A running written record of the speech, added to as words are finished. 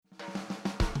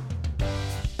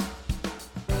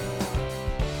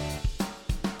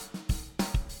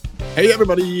Hey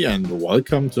everybody, and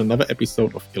welcome to another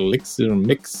episode of Elixir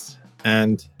Mix.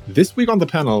 And this week on the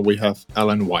panel we have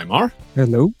Alan Weimar.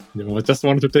 Hello. I just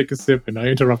wanted to take a sip and I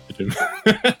interrupted him.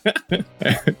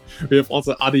 We have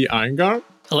also Adi Eingar.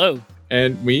 Hello.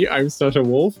 And me, I'm Sasha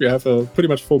Wolf. We have a pretty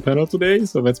much full panel today,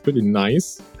 so that's pretty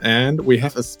nice. And we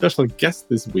have a special guest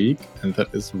this week, and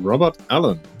that is Robert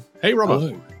Allen. Hey Robert,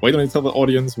 Hello. Why don't you tell the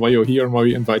audience why you're here and why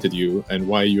we invited you and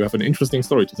why you have an interesting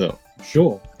story to tell?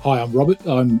 Sure. Hi, I'm Robert.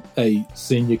 I'm a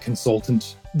senior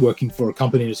consultant working for a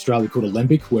company in Australia called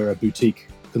Alembic. We're a boutique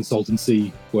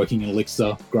consultancy working in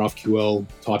Elixir, GraphQL,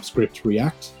 TypeScript,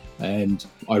 React. And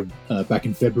back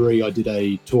in February, I did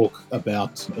a talk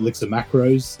about Elixir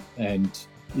macros, and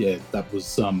that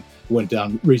was went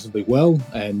down reasonably well.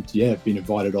 And been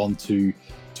invited on to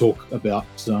talk about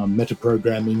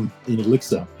metaprogramming in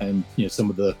Elixir and some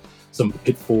of the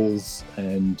pitfalls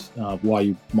and why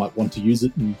you might want to use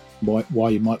it and why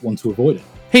you might want to avoid it.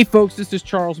 Hey folks, this is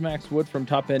Charles Max Wood from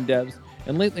Top End Devs,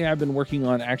 and lately I've been working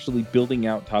on actually building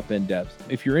out Top End Devs.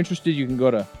 If you're interested, you can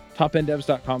go to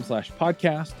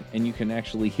topenddevs.com/podcast, and you can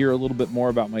actually hear a little bit more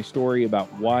about my story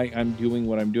about why I'm doing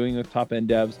what I'm doing with Top End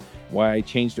Devs, why I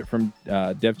changed it from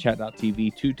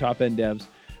devchat.tv to Top End Devs.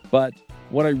 But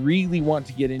what I really want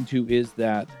to get into is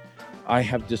that I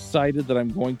have decided that I'm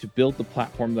going to build the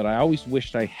platform that I always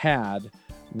wished I had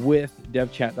with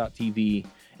devchat.tv,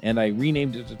 and I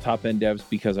renamed it to Top End Devs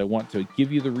because I want to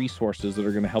give you the resources that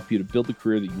are going to help you to build the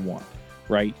career that you want,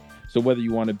 right? So whether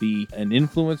you want to be an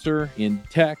influencer in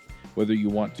tech, whether you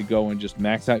want to go and just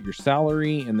max out your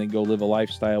salary and then go live a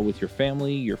lifestyle with your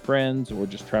family, your friends, or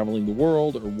just traveling the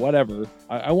world or whatever,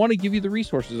 I want to give you the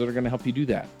resources that are going to help you do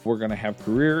that. We're going to have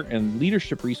career and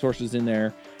leadership resources in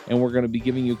there, and we're going to be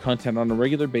giving you content on a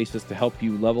regular basis to help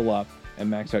you level up and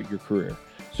max out your career.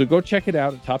 So go check it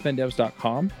out at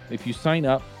topenddevs.com. If you sign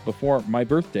up before my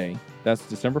birthday, that's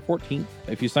December 14th.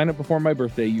 If you sign up before my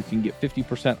birthday, you can get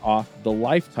 50% off the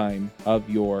lifetime of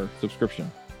your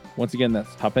subscription. Once again, that's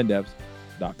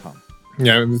topenddevs.com.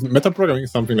 Yeah, metaprogramming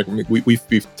is something like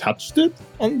we've touched it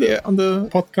on the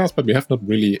podcast, but we have not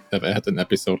really ever had an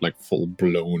episode like full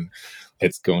blown.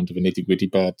 Let's go into the nitty-gritty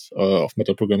part of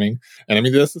metaprogramming. And I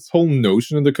mean, there's this whole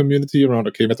notion in the community around,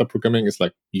 okay, metaprogramming is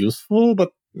like useful,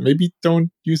 but maybe don't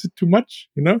use it too much,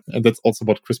 And that's also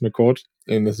what Chris McCord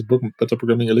in his book,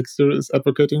 Metaprogramming Elixir, is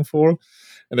advocating for.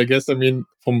 And I guess, I mean,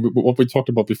 from what we talked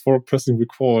about before pressing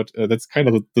record, that's kind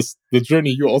of the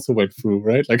journey you also went through,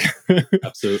 right? Like,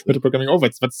 Absolutely.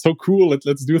 metaprogramming, that's so cool,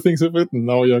 let's do things with it. And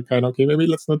now you're kind of, okay, maybe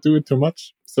let's not do it too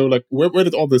much. So, like, where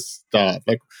did all this start?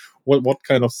 Like, what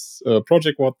kind of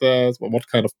project was that? What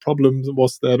kind of problems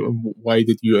was that? And why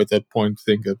did you at that point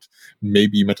think that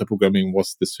maybe metaprogramming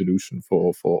was the solution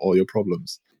for all your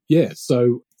problems? Yeah,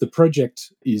 so the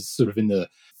project is sort of in the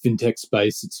fintech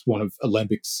space. It's one of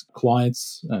Alembic's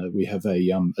clients. We have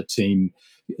a team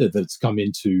that's come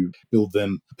in to build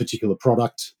them a particular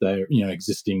product. They're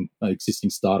existing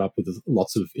startup with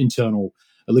lots of internal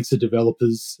Elixir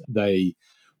developers. They're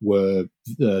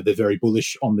very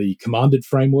bullish on the commanded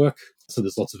framework. So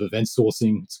there's lots of event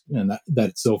sourcing, and that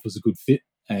itself was a good fit.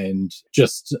 And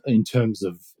just in terms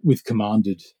of with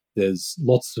commanded, there's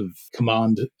lots of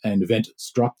command and event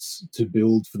structs to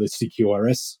build for the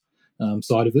CQRS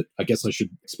side of it. I guess I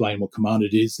should explain what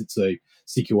commanded is. It's a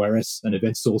CQRS, an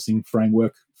event sourcing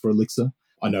framework for Elixir.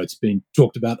 I know it's been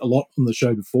talked about a lot on the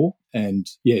show before. And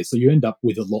so you end up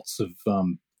with lots of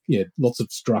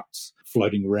structs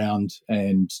floating around,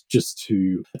 and just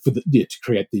to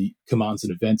create the commands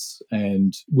and events.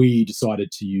 And we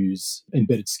decided to use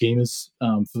embedded schemas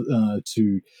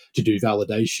to do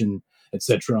validation,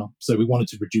 etc. So we wanted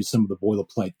to reduce some of the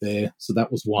boilerplate there. So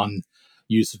that was one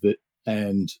use of it.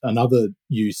 And another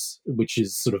use, which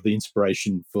is sort of the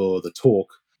inspiration for the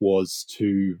talk, was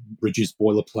to reduce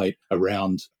boilerplate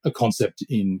around a concept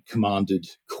in commanded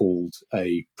called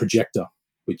a projector,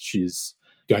 which is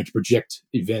going to project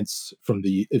events from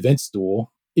the event store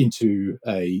into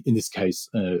in this case,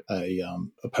 a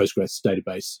Postgres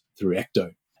database through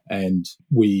Ecto. And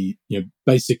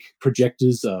basic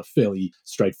projectors are fairly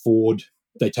straightforward.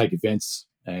 They take events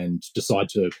and decide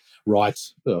to write,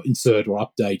 insert or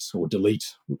update or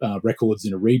delete records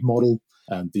in a read model.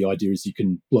 The idea is you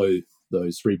can blow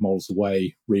those read models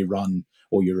away, rerun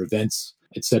all your events,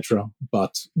 etc.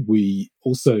 But we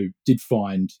also did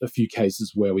find a few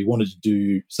cases where we wanted to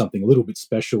do something a little bit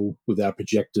special with our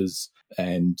projectors,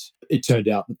 and it turned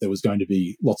out that there was going to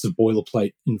be lots of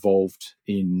boilerplate involved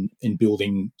in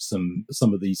building some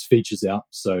of these features out.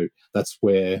 So that's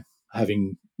where,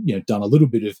 having done a little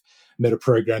bit of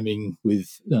metaprogramming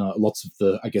with lots of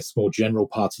the, I guess, more general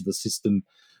parts of the system,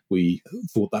 we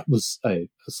thought that was a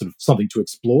sort of something to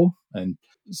explore. And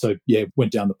so,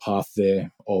 went down the path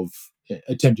there of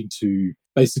attempting to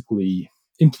basically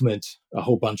implement a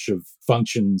whole bunch of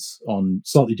functions on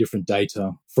slightly different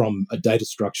data from a data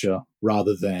structure,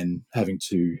 rather than having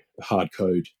to hard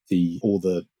code all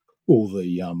the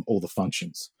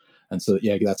functions. And so,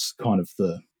 that's kind of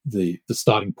the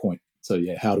starting point. So,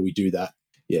 how do we do that?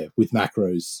 With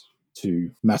macros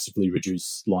to massively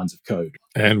reduce lines of code.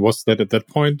 And was that at that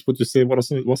point, would you say, was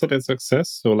that a success?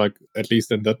 So like, at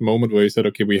least in that moment where you said,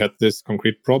 okay, we had this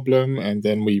concrete problem and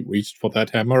then we reached for that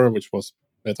hammer, which was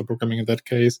meta programming in that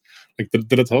case. Like,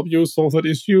 did it help you solve that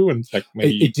issue? And like,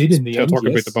 maybe it did in the end, talk a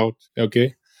bit about,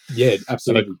 okay. Yeah,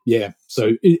 absolutely.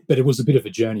 So, but it was a bit of a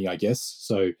journey, I guess.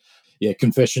 So,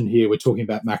 confession here. We're talking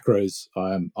about macros.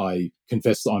 I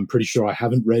confess I'm pretty sure I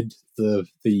haven't read the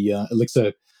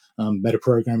Elixir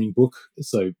metaprogramming book.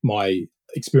 So my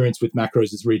experience with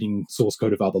macros is reading source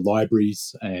code of other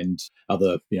libraries and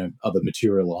other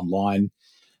material online.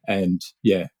 And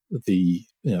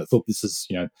thought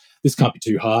this can't be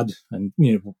too hard. And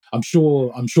I'm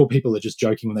sure people are just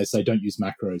joking when they say don't use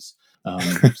macros.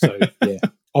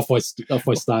 Off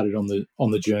I started on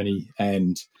the journey,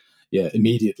 and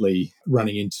immediately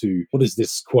running into what is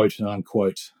this quote and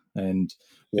unquote, and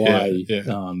why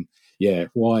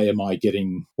why am I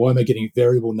getting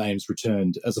variable names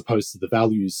returned as opposed to the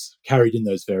values carried in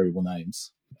those variable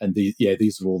names? And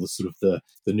these are all the sort of the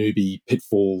newbie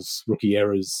pitfalls, rookie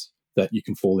errors that you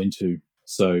can fall into.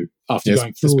 So after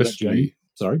going through that journey,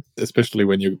 especially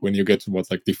when you get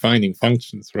towards like defining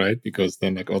functions, right? Because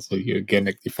then like also you again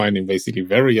like defining basically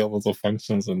variables of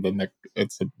functions, and then like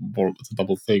it's a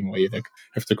double thing where you like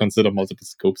have to consider multiple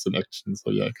scopes and actions.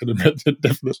 So I can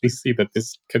definitely see that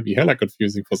this can be hella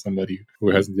confusing for somebody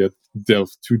who hasn't yet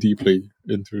delved too deeply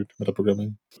into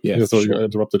metaprogramming. So you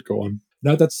interrupted. Go on.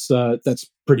 No, that's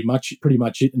pretty much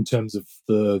it in terms of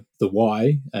the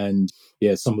why, and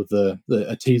some of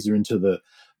a teaser into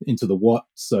the what.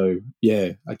 So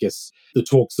I guess the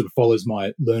talk sort of follows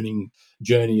my learning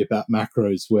journey about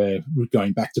macros, where we're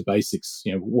going back to basics.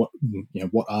 What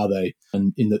are they?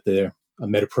 And in that they're a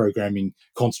metaprogramming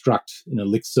construct in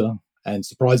Elixir. And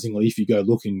surprisingly, if you go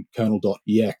look in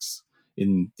kernel.ex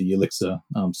in the Elixir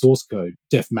source code,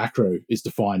 def macro is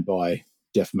defined by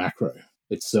def macro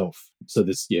itself. So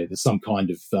there's some kind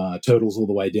of turtles all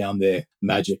the way down there,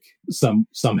 magic.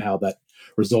 Somehow that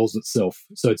resolves itself.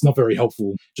 So it's not very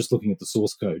helpful just looking at the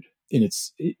source code in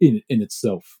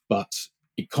itself. But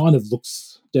it kind of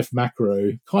looks, def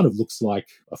macro kind of looks like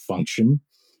a function,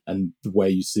 and the way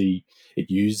you see it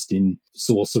used in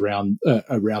source around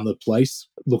the place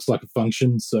looks like a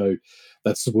function. So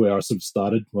that's where I sort of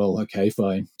started. Well, okay, if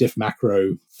I def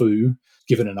macro foo,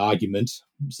 given an argument,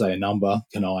 say a number,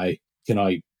 can I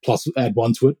plus add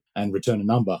one to it and return a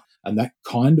number? And that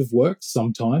kind of works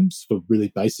sometimes for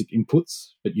really basic inputs,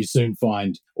 but you soon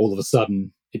find all of a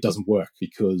sudden it doesn't work,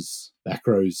 because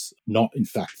macros not in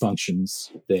fact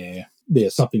functions. They're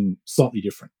something slightly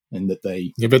different in that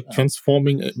they but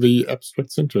transforming the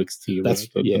abstract syntax tree, right?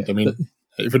 I mean,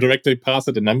 if you directly pass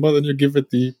it a number, then you give it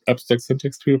the abstract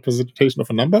syntax tree representation of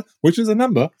a number, which is a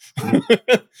number.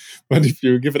 But if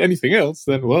you give it anything else,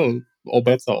 then all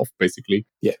bets are off, basically.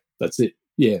 Yeah, that's it.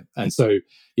 Yeah, and so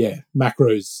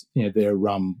macros, they're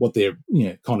what they're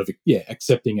kind of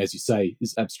accepting, as you say,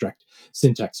 is abstract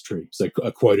syntax tree, so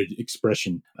a quoted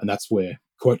expression, and that's where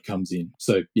quote comes in.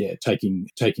 So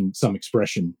taking some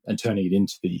expression and turning it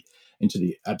into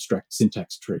the abstract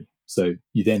syntax tree. So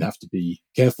you then have to be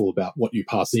careful about what you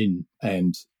pass in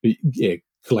and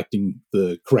collecting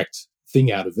the correct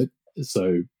thing out of it.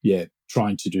 So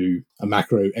trying to do a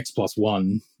macro x plus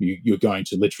 1, you're going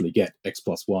to literally get x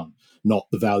plus 1, not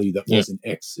the value that was in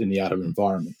x in the outer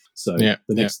environment. So the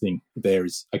next thing there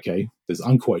is, okay, there's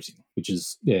unquoting, which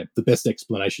is the best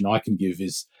explanation I can give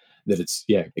is that it's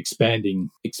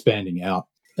expanding out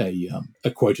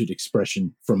a quoted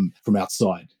expression from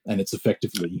outside, and it's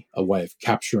effectively a way of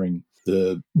capturing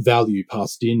the value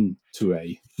passed in to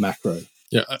a macro.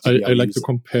 I like to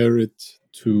compare it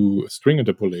to string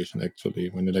interpolation, actually,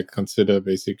 when you consider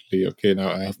basically, okay,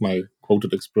 now I have my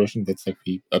quoted expression that's like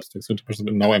the abstract interpolation,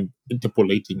 and now I'm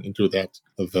interpolating into that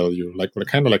value,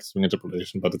 kind of like string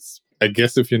interpolation. But it's, I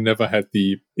guess, if you never had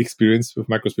the experience with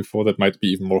macros before, that might be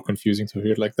even more confusing to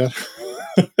hear it like that.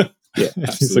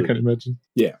 Absolutely. I can imagine.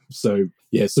 So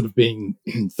sort of being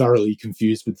thoroughly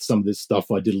confused with some of this stuff.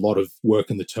 I did a lot of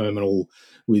work in the terminal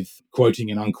with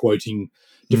quoting and unquoting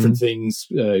different things,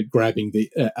 grabbing the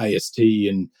AST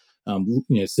and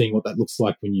seeing what that looks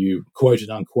like when you quote and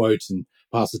unquote, and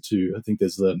pass it to, I think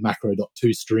there's the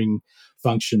macro.toString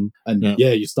function. And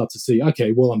you start to see,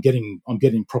 okay, well, I'm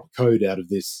getting proper code out of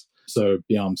this. So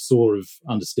I'm sort of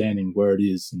understanding where it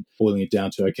is and boiling it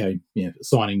down to, okay,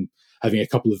 having a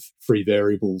couple of free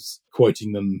variables,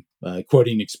 quoting them,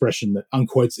 quoting an expression that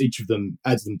unquotes each of them,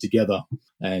 adds them together,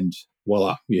 and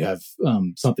voila, you have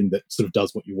something that sort of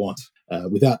does what you want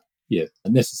without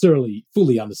necessarily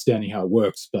fully understanding how it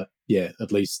works, but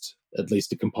at least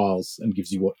it compiles and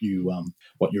gives you what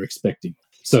you're expecting.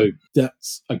 So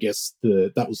that's, I guess,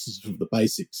 that was sort of the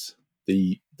basics.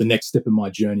 The next step in my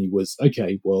journey was,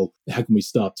 okay, well, how can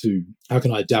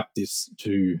I adapt this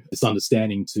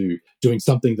understanding to doing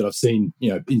something that I've seen,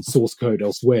 in source code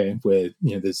elsewhere, where,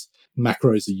 there's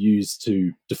macros are used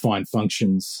to define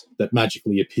functions that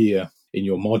magically appear in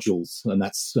your modules. And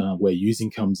that's where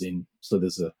using comes in. So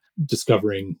there's a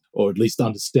discovering, or at least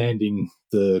understanding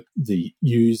the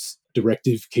use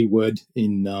directive keyword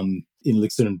in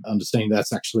Elixir, and understanding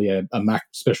that's actually a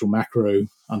special macro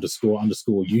underscore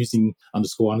using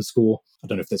underscore. I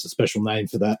don't know if there's a special name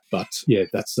for that, but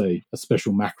that's a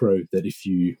special macro that if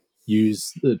you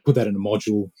put that in a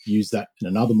module, use that in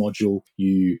another module,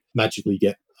 you magically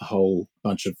get a whole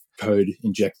bunch of code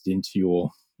injected into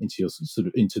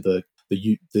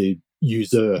the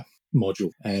user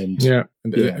module. And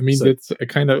I mean, that's a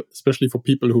kind of, especially for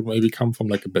people who maybe come from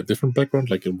like a bit different background,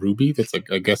 like in Ruby, that's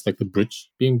like, I guess, like the bridge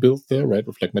being built there, right,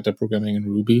 with like metaprogramming in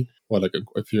Ruby, or like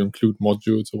if you include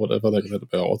modules or whatever, like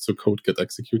that, also code get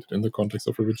executed in the context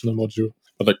of original module.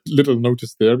 But like little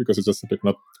notice there, because it's just a bit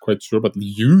not quite sure, but the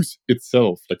use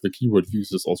itself, like the keyword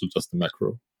use, is also just a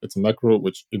macro. It's a macro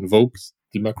which invokes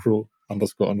the macro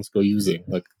underscore using.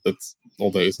 Like that's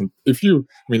all there is. And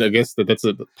I guess that's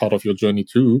a part of your journey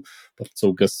too, but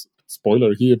so guess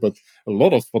spoiler here, but a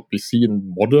lot of what we see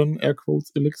in modern air quotes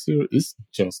Elixir is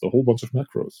just a whole bunch of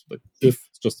macros. Like if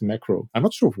it's just a macro. I'm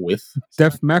not sure if with.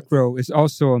 Def macro is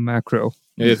also a macro.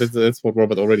 Yeah, that's what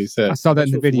Robert already said. I saw that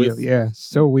in the video. Yeah,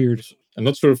 so weird. I'm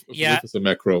not sure if with is a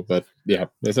macro, but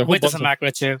there's a whole with bunch is a macro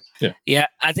too. Yeah.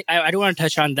 I think I do want to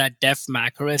touch on that. Def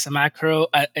macro is a macro.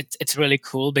 It's really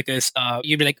cool because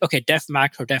you'd be like, okay, def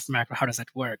macro, how does that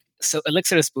work? So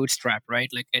Elixir is bootstrap,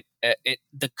 right? Like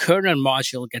the kernel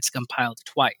module gets compiled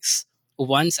twice.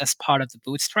 Once as part of the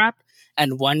bootstrap,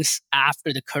 and once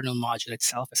after the kernel module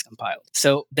itself is compiled.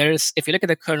 So if you look at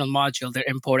the kernel module, they're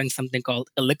importing something called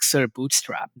Elixir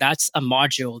Bootstrap. That's a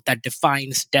module that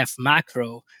defines def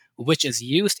macro, which is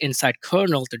used inside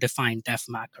kernel to define def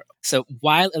macro. So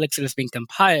while Elixir is being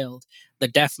compiled, the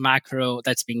def macro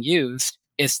that's being used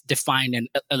is defined in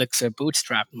Elixir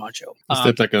Bootstrap module. Is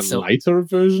that like a lighter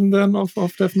version then of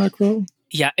def macro?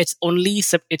 Yeah, it's only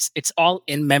it's all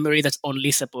in memory that's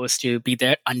only supposed to be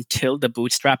there until the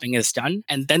bootstrapping is done,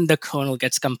 and then the kernel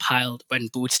gets compiled when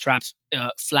bootstrap's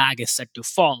flag is set to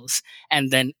false,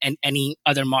 and then any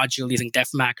other module using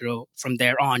def macro from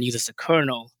there on uses the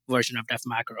kernel version of def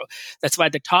macro. That's why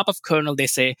at the top of kernel they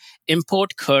say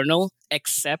import kernel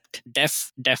except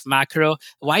def macro.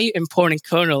 Why are you importing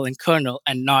kernel in kernel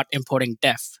and not importing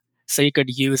def? So you could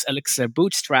use Elixir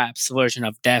Bootstrap's version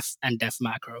of def and def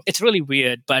macro. It's really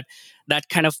weird, but that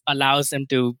kind of allows them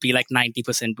to be like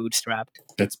 90% bootstrapped.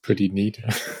 That's pretty neat.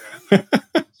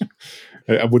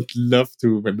 I would love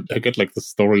to get like the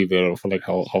story there for like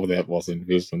how that was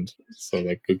envisioned. So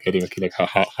like getting like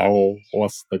how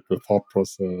was like the thought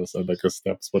process and like the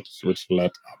steps which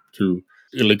led up to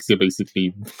Elixir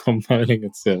basically compiling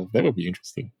itself. That would be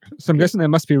interesting. So I'm guessing that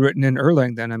must be written in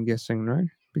Erlang then, I'm guessing, right?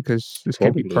 Because this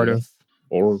can be part of...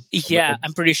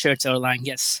 I'm pretty sure it's Erlang,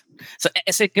 yes. So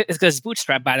it's because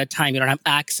Bootstrap, by the time you don't have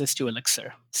access to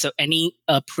Elixir. So any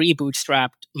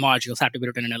pre-bootstrapped modules have to be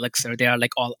written in Elixir. They are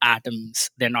like all atoms.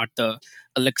 They're not the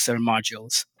Elixir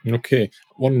modules. Okay.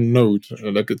 One note,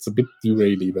 like it's a bit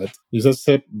deraily, but you just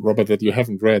said, Robert, that you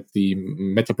haven't read the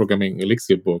metaprogramming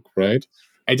Elixir book, right?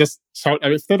 I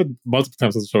said it multiple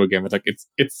times on the show again, but like it's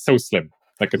so slim.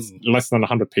 Like it's less than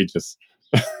 100 pages.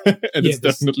 And it's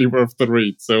definitely worth the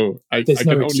read. So I can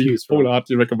only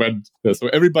wholeheartedly recommend this. So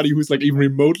everybody who's like even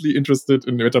remotely interested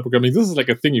in metaprogramming, this is like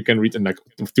a thing you can read in like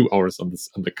 2 hours on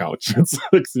the couch. It's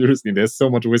like seriously, there's so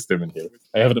much wisdom in here.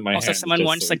 I have it in my hand. Also, someone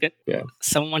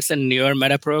wants a newer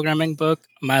metaprogramming book.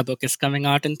 My book is coming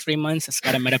out in 3 months. It's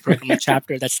got a metaprogramming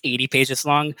chapter that's 80 pages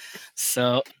long.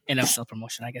 So enough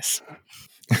self-promotion, I guess.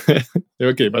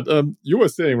 Okay, but you were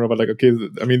saying, Robert, like, okay,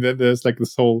 I mean, then there's like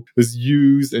this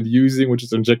use and using, which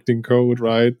is injecting code,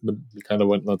 right? And we kind of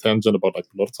went on a tangent about like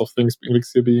lots of things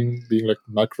Elixir being like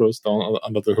macros down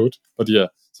under the hood. But yeah,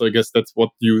 so I guess that's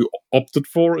what you opted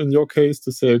for in your case,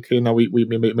 to say, okay, now we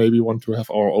maybe want to have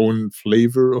our own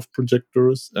flavor of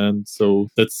projectors, and so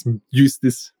let's use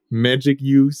this magic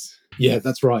use. Yeah,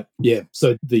 that's right. Yeah.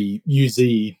 So the UZ,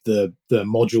 the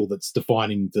module that's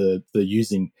defining the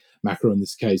using macro in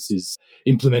this case, is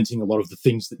implementing a lot of the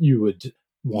things that you would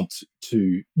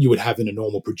have in a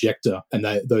normal projector, and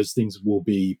those things will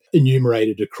be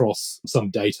enumerated across some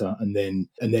data and then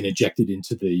injected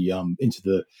into the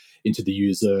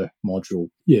user module.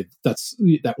 Yeah,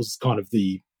 that was kind of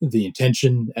the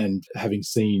intention, and having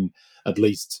seen at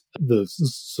least the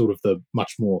sort of the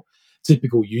much more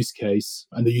typical use case,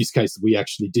 and the use case that we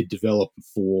actually did develop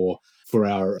for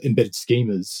our embedded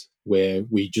schemas, where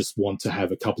we just want to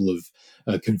have a couple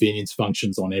of convenience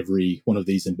functions on every one of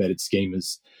these embedded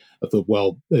schemas. I thought,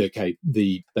 well, okay,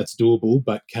 that's doable,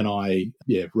 but can I,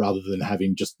 rather than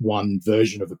having just one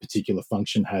version of a particular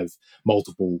function, have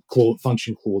multiple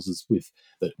function clauses with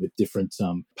different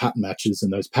pattern matches,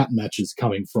 and those pattern matches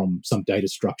coming from some data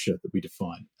structure that we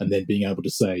define, and then being able to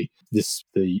say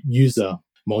the user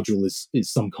module is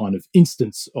some kind of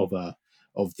instance of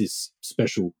this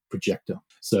special projector.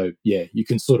 So yeah, you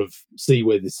can sort of see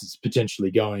where this is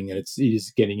potentially going, and it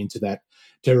is getting into that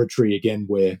territory again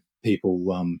where people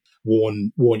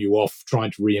warn you off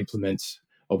trying to re-implement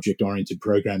object-oriented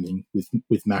programming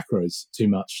with macros too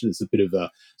much. There's a bit of a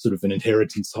sort of an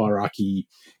inheritance hierarchy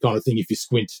kind of thing if you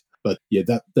squint. But yeah,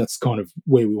 that's kind of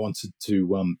where we wanted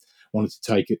to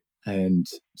take it. And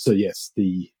so yes,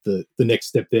 the next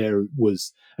step there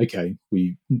was, okay,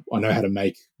 I know how to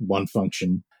make one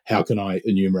function. How can I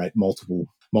enumerate multiple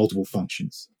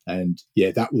functions? And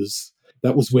yeah, that was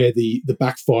where the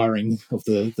backfiring of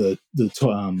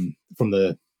from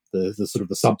the sort of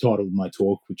the subtitle of my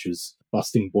talk, which is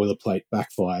Busting Boilerplate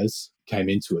Backfires, came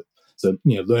into it. So,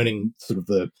 learning sort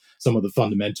of some of the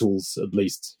fundamentals, at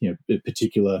least, a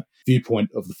particular viewpoint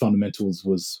of the fundamentals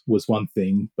was one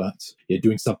thing, but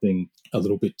doing something a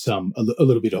little bit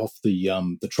off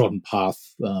the trodden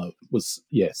path was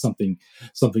something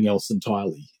else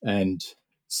entirely. And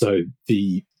so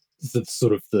the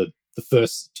sort of the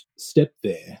first step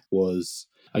there was,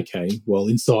 okay, well,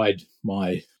 inside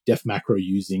my def macro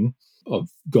using, I've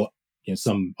got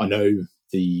I know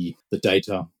the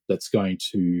data that's going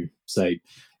to say,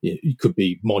 it could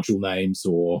be module names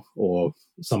or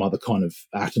some other kind of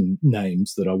atom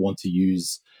names that I want to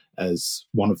use as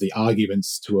one of the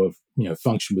arguments to a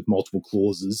function with multiple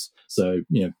clauses. So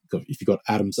if you've got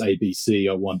atoms A, B, C,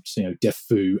 I want def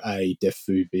foo A, def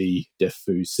foo B, def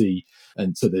foo C,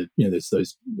 and so there's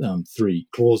those three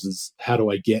clauses. How do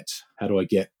I get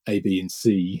A, B, and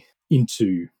C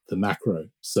into the macro?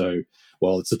 So,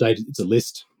 well, it's a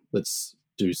list. Let's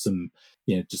do some,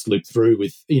 just loop through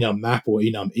with enum map or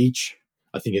enum each.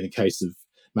 I think in the case of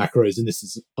macros, and this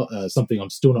is something I'm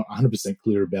still not 100%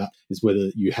 clear about, is whether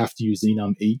you have to use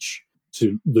enum each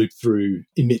to loop through,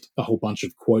 emit a whole bunch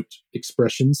of quote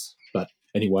expressions. But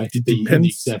anyway,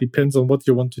 it depends on what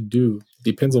you want to do.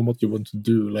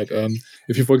 Like,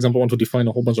 if you, for example, want to define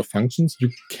a whole bunch of functions, you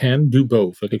can do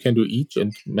both. Like, you can do each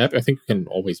and map. I think you can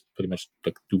always pretty much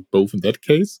like do both in that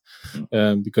case,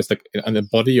 because like on the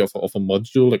body of a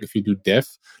module, like if you do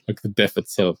def, like the def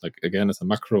itself, like again, is a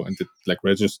macro, and it like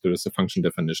registers a function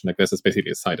definition. Like this is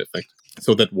basically a side effect,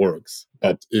 so that works.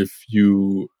 But if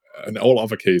you in all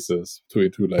other cases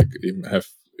to like even have,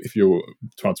 if you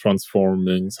are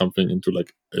transforming something into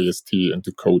like AST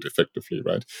into code effectively,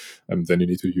 right? Then you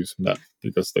need to use map,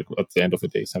 because like at the end of the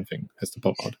day, something has to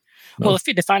pop out. No? Well, if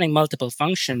you're defining multiple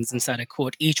functions inside a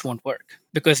code, each won't work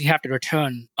because you have to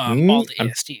return all the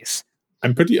ASTs.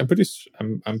 I'm pretty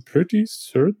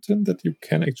certain that you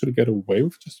can actually get away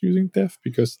with just using def,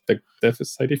 because like def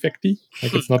is side effecty.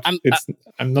 Like it's not.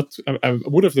 I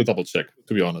would have to double check,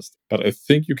 to be honest, but I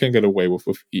think you can get away with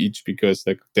each, because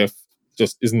like def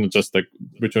just isn't just like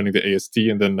returning the AST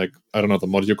and then like, I don't know, the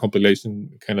module compilation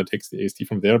kind of takes the AST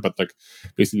from there. But like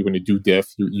basically when you do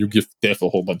def, you give def a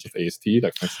whole bunch of AST,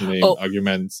 like function name,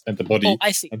 arguments, and the body. Oh,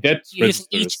 I see. And that you're using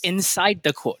each inside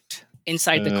the code.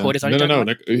 Inside the code is already no.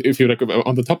 Like if you like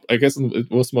on the top, I guess it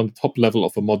was on the top level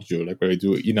of a module, like where you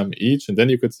do enum each, and then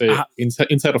you could say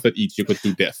inside of that each you could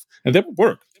do def, and that would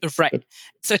work. Right.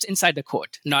 So it's inside the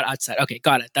code, not outside. Okay,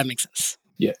 got it. That makes sense.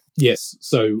 Yeah. Yes.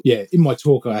 So yeah, in my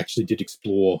talk, I actually did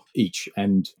explore each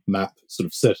and map, sort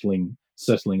of settling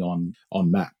on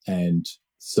map, and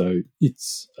so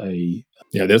it's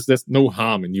there's no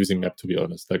harm in using map, to be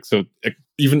honest. Like, so like,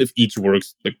 even if each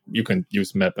works, like you can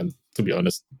use map, and to be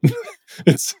honest,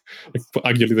 it's like,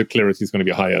 arguably the clarity is going to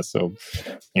be higher. So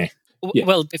yeah.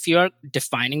 Well, if you are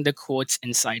defining the codes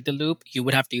inside the loop, you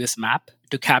would have to use map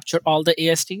to capture all the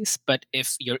ASTs. But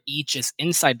if your each is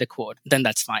inside the code, then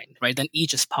that's fine, right? Then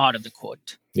each is part of the code.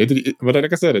 But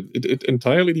like I said, it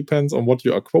entirely depends on what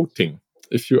you are quoting.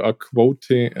 if you are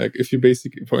quoting, if you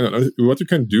basically, what you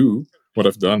can do, what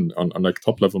I've done on like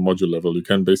top level, module level, you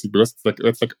can basically, because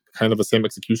that's like kind of the same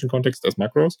execution context as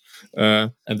macros.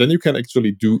 And then you can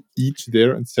actually do each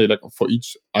there and say, like, for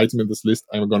each item in this list,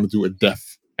 I'm going to do a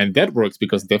def. And that works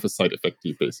because def is side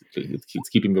effective, basically. It's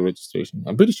keeping the registration.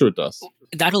 I'm pretty sure it does.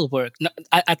 That'll work. No,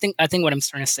 I think what I'm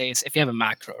trying to say is, if you have a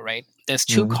macro, right, there's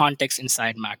two contexts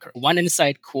inside macro, one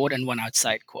inside quote and one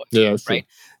outside quote. Yeah, sure. Right.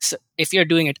 So if you're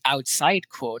doing it outside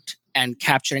quote and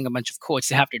capturing a bunch of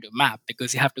quotes, you have to do map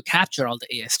because you have to capture all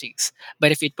the ASTs.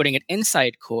 But if you're putting it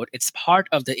inside quote, it's part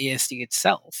of the AST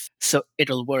itself. So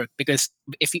it'll work because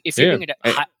if you're doing it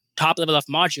at top level of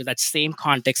module, that same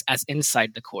context as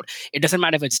inside the code. It doesn't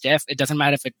matter if it's def, it doesn't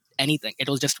matter if it's anything.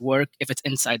 It'll just work if it's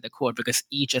inside the code because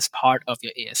each is part of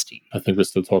your AST. I think we're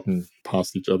still talking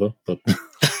past each other, but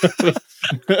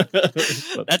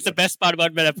that's the best part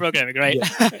about metaprogramming, right?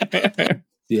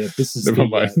 Yeah, this is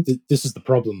this is the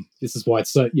problem. This is why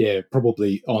it's so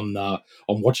probably on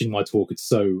watching my talk, it's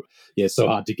so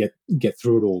hard to get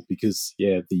through it all because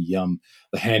the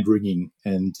hand wringing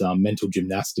and mental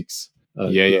gymnastics.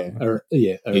 You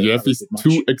have these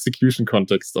two execution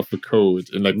contexts of the code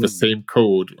in like the same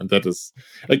code, and that is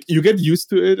like you get used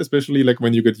to it, especially like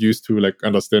when you get used to like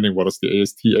understanding what is the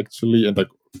AST actually, and like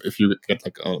if you get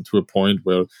like to a point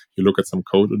where you look at some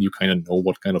code and you kind of know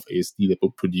what kind of AST they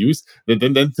would produce,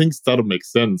 then things start to make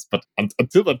sense. But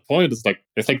until that point, it's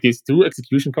like these two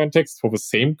execution contexts for the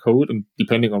same code, and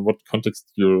depending on what context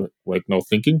you're right now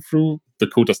thinking through, the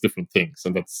code does different things,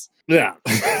 and that's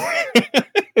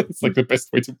it's like the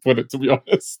best way to put it, to be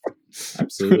honest.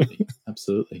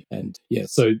 Absolutely. And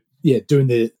doing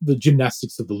the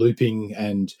gymnastics of the looping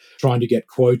and trying to get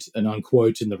quote and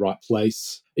unquote in the right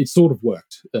place, it sort of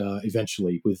worked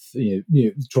eventually with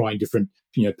trying different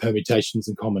permutations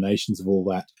and combinations of all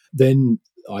that. Then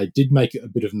I did make a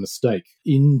bit of a mistake.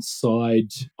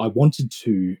 Inside, I wanted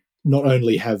to not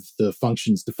only have the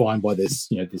functions defined by this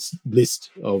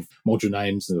list of module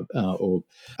names or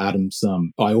atoms,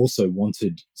 I also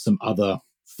wanted some other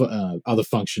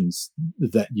functions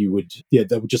that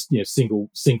that were just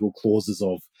single clauses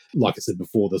of, like I said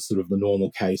before, the sort of the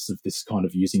normal case of this kind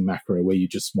of using macro where you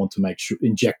just want to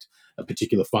inject a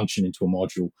particular function into a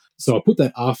module. So I put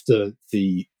that after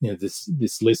the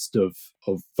this list of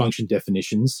function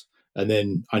definitions, and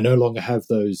then I no longer have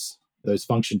those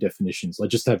function definitions. I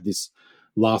just have this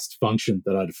last function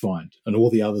that I defined, and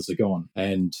all the others are gone.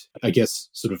 And I guess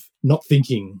sort of not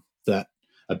thinking that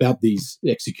about these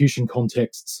execution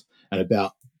contexts and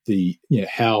about the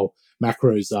how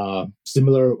macros are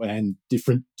similar and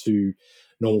different to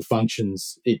normal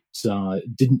functions, it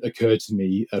didn't occur to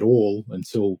me at all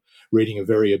until reading a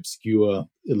very obscure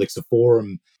Elixir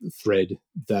forum thread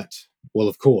that, well,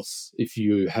 of course, if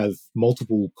you have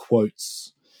multiple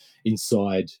quotes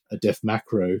inside a def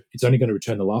macro, it's only going to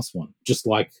return the last one, just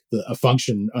like a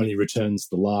function only returns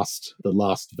the last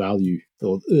value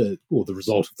or the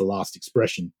result of the last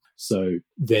expression. So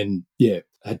then, I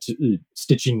had to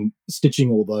stitching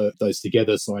all those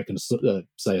together so I can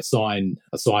say assign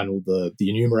all the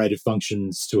enumerated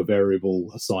functions to a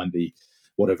variable, assign the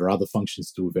whatever other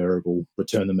functions to a variable,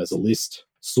 return them as a list.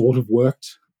 Sort of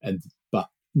worked, but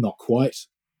not quite.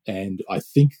 And I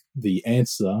think the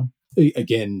answer,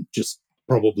 again, just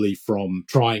probably from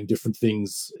trying different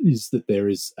things, is that there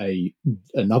is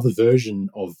another version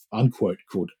of unquote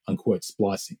called unquote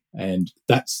splicing, and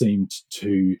that seemed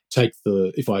to take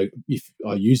if I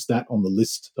use that on the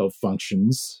list of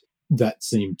functions, that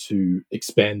seemed to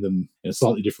expand them in a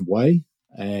slightly different way,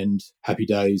 and happy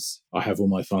days, I have all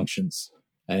my functions.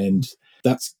 And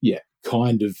that's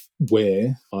kind of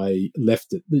where I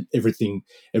left it. Everything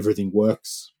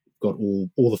works, got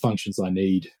all the functions I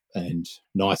need, and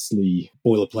nicely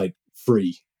boilerplate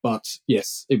free. But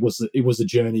yes, it was a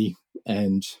journey,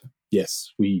 and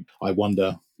yes, I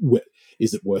wonder,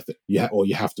 is it worth it?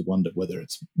 You have to wonder whether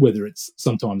it's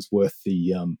sometimes worth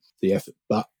the effort.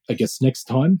 But I guess next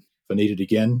time, if I need it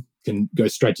again, can go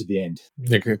straight to the end.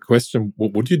 A question: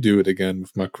 would you do it again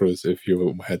with macros if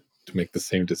you had to make the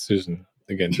same decision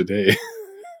again today?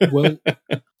 Well,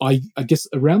 I guess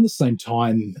around the same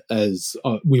time as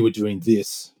we were doing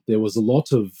this, there was a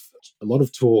lot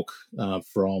of talk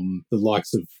from the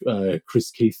likes of Chris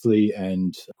Keithley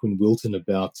and Quinn Wilton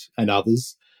and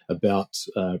others about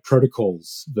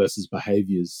protocols versus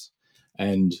behaviors.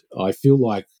 And I feel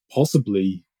like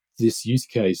possibly this use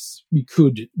case, we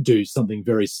could do something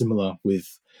very similar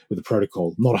with a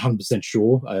protocol. Not 100%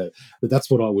 sure, but that's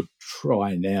what I would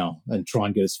try now, and try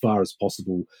and get as far as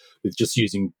possible with just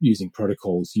using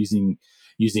protocols, using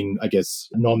I guess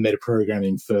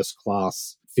non-metaprogramming first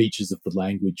class features of the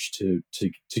language to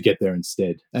get there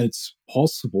instead. And it's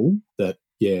possible that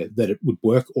it would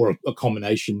work, or a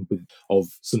combination of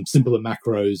some simpler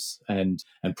macros and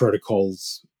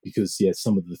protocols, because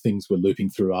some of the things we're looping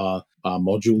through are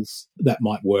modules that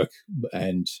might work,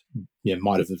 and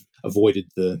might have avoided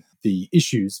the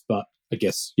issues, but I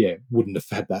guess wouldn't have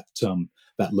had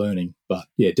that learning. But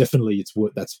definitely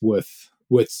that's worth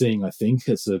seeing. I think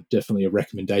it's definitely a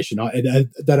recommendation.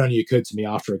 That only occurred to me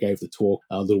after I gave the talk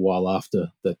a little while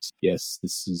after, that yes,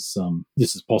 this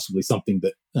is possibly something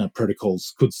that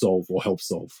protocols could solve or help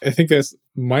solve. I think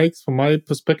from my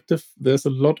perspective, there's a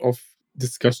lot of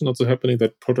discussion also happening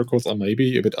that protocols are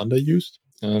maybe a bit underused.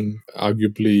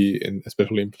 Arguably,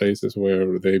 especially in places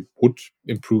where they would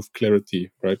improve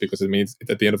clarity, right? Because it means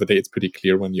at the end of the day, it's pretty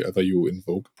clear whenever you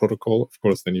invoke protocol. Of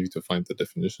course, then you need to find the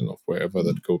definition of wherever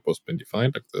that code was been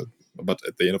defined. But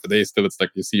at the end of the day, still, it's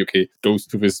like you see, okay, goes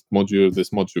to this module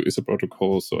is a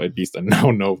protocol, so at least I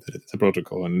now know that it's a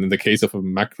protocol. And in the case of a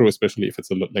macro, especially if it's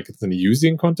a lot like it's in a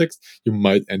using context, you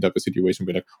might end up a situation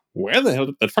where like, where the hell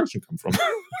did that function come from?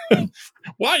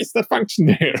 Why is that function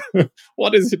there?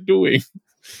 What is it doing?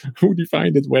 Who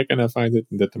defined it? Where can I find it?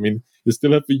 And that, I mean, you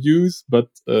still have the use, but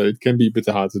it can be a bit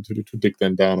harder to dig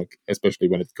them down, especially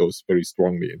when it goes very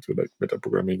strongly into like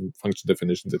metaprogramming, function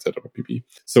definitions, etc. pp.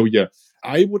 So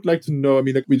I would like to know. I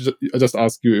mean, like I just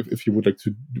asked you if you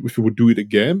would do it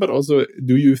again, but also,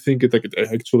 do you think it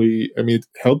actually? I mean, it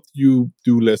helped you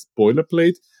do less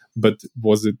boilerplate. But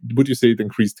would you say it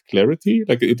increased clarity?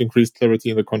 Like it increased clarity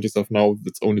in the context of now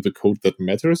it's only the code that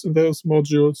matters in those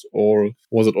modules? Or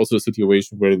was it also a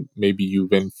situation where maybe you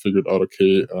then figured out,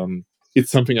 okay,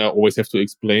 it's something I always have to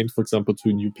explain, for example,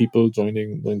 to new people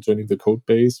joining the code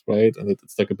base, right? And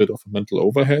it's like a bit of a mental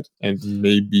overhead, and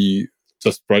maybe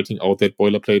just writing out that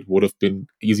boilerplate would have been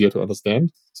easier to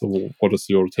understand. So what is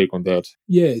your take on that?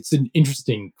 Yeah, it's an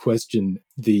interesting question.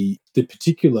 The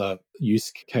particular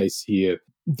use case here,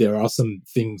 there are some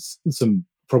things,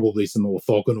 probably some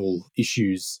orthogonal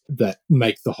issues that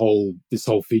make this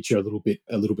whole feature a little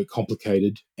bit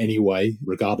complicated anyway,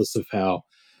 regardless of how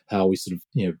we sort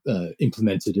of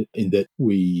implemented it, in that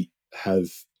we have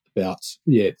about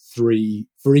three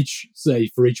for each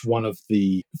one of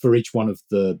the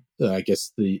I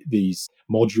guess these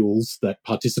modules that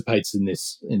participates in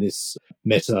this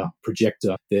meta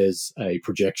projector. There's a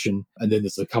projection, and then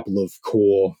there's a couple of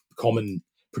core common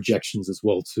projections as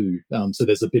well too. So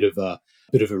there's a bit of a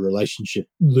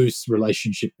loose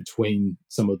relationship between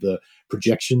some of the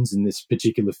projections in this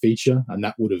particular feature, and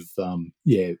that would have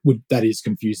that is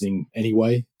confusing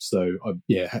anyway. So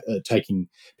taking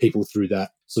people through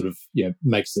that sort of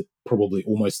makes it probably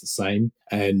almost the same.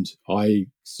 And I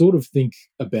sort of think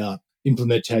about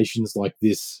implementations like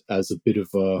this as a bit of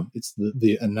it's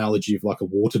the analogy of like a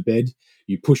waterbed.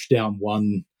 You push down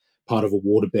one part of a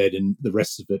waterbed, and the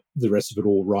rest of it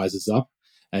all rises up,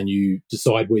 and you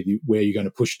decide where you're going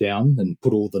to push down and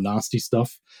put all the nasty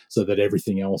stuff so that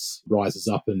everything else rises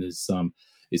up and is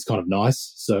kind of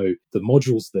nice. So the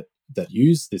modules that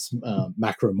use this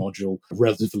macro module are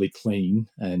relatively clean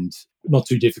and not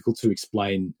too difficult to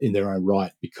explain in their own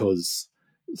right, because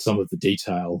some of the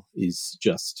detail is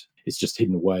just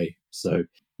hidden away. So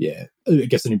I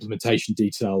guess an implementation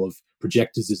detail of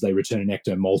projectors is they return an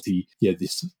ecto multi.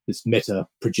 This meta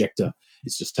projector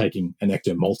is just taking an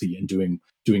ecto multi and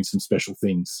doing some special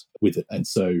things with it. And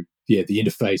so the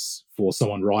interface for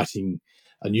someone writing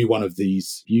a new one of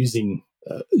these using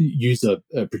user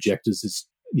projectors is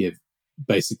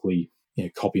basically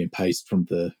copy and paste from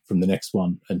the next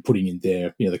one and putting in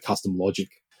there the custom logic.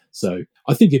 So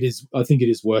I think it is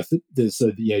worth it.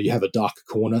 You have a dark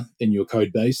corner in your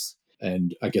code base,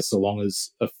 and I guess so long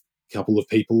as a couple of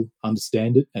people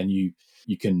understand it and you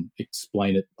can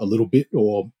explain it a little bit,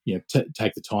 or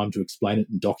take the time to explain it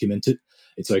and document it,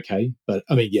 it's okay. But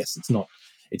I mean, yes, it's not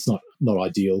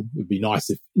ideal. It would be nice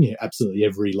if absolutely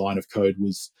every line of code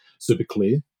was super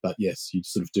clear. But yes, you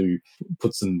sort of do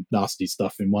put some nasty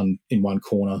stuff in one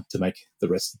corner to make the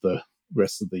rest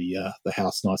of the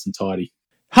house nice and tidy.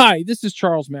 Hi, this is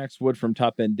Charles Max Wood from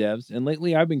Top End Devs, and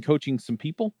lately I've been coaching some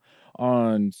people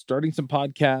on starting some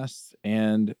podcasts,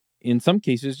 and in some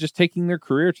cases just taking their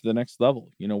career to the next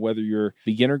level. Whether you're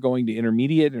beginner going to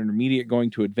intermediate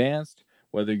going to advanced,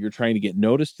 whether you're trying to get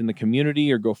noticed in the community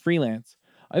or go freelance,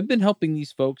 I've been helping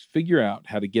these folks figure out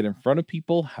how to get in front of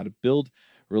people, how to build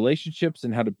relationships,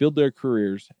 and how to build their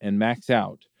careers and max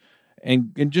out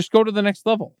and just go to the next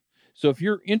level. So if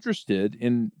you're interested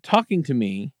in talking to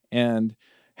me and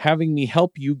having me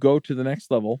help you go to the next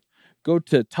level, go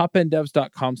to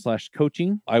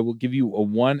topenddevs.com/coaching. I will give you a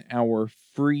 1-hour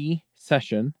free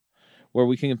session where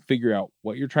we can figure out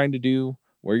what you're trying to do,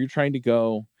 where you're trying to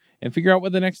go, and figure out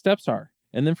what the next steps are.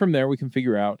 And then from there, we can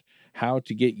figure out how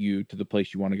to get you to the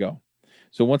place you want to go.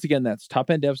 So once again, that's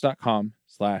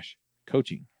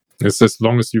topenddevs.com/coaching. It's as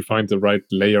long as you find the right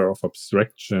layer of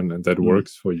abstraction and that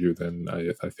works for you, then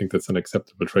I think that's an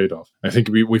acceptable trade-off. I think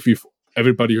we've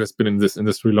everybody who has been in this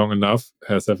industry long enough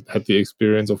has had the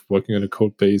experience of working in a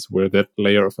code base where that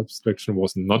layer of abstraction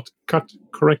was not cut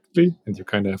correctly, and you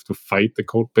kind of have to fight the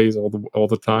code base all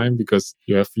the time because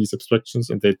you have these abstractions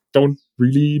and they don't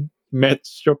really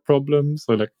match your problem.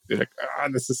 So you're like,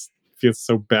 feels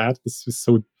so bad. This is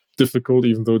so difficult,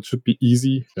 even though it should be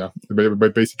easy. Yeah,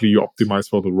 but basically you optimize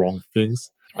for the wrong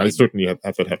things. I certainly had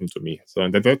that happen to me. So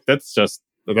and that's just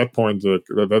at that point,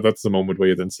 that's the moment where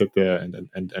you then sit there and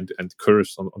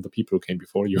curse on the people who came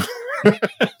before you.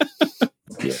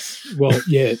 Yes. Well,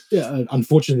 yeah.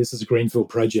 Unfortunately, this is a greenfield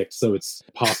project, so it's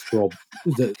past Rob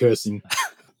the cursing.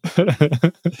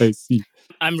 I see.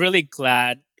 I'm really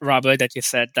glad, Robert, that you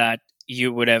said that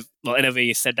you would have, well, in a way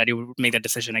you said that you would make that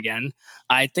decision again.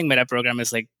 I think metaprogram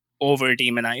is like over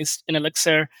demonized in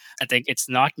Elixir. I think it's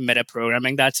not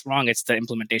metaprogramming that's wrong. It's the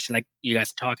implementation like you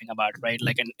guys are talking about, right?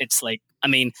 Like, and it's like, I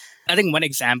mean, I think one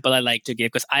example I like to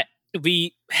give, because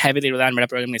we heavily rely on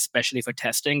metaprogramming, especially for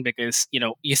testing, because,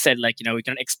 you said like, we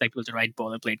can expect people to write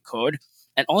boilerplate code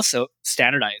and also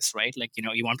standardize, right? Like,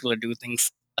 you want people to do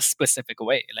things a specific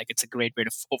way. Like, it's a great way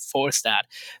to force that.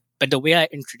 But the way I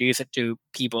introduce it to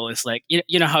people is like,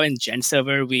 you know how in Gen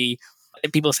server,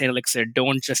 people say in Elixir,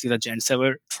 don't just use a Gen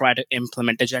server, try to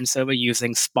implement a Gen server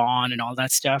using spawn and all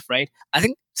that stuff, right? I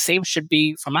think same should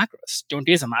be for macros. Don't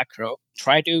use a macro.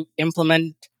 Try to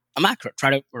implement a macro.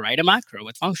 Try to write a macro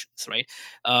with functions, right?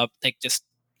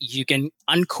 You can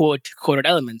uncode coded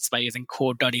elements by using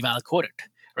code.eval coded,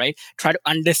 right? Try to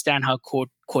understand how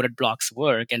coded blocks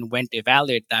work and when to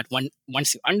evaluate that.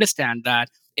 Once you understand that,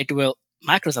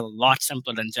 macros are a lot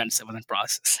simpler than Gen 7 and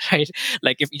process, right?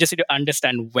 Like if you just need to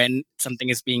understand when something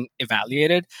is being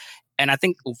evaluated. And I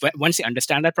think once you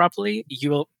understand that properly,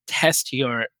 you will test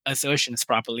your assertions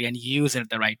properly and use it at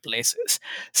the right places.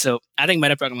 So I think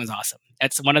metaprogramming is awesome.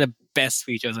 It's one of the best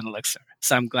features in Elixir.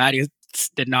 So I'm glad you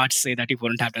did not say that you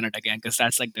wouldn't have done it again, because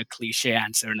that's like the cliche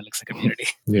answer in the Elixir community.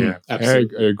 Yeah,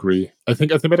 absolutely. I agree. I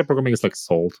think metaprogramming is like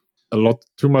salt. A lot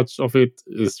too much of it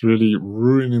is really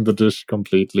ruining the dish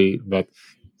completely, but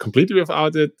completely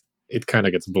without it, it kind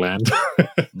of gets bland.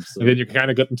 And then you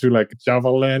kind of get into like Java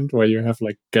land where you have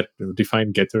like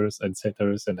define getters and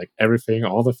setters and like everything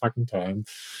all the fucking time.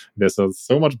 There's so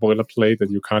much boilerplate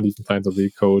that you can't even find the real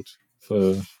code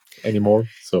anymore.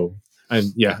 So now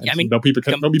people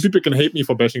can hate me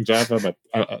for bashing Java,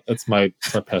 but that's my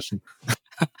passion.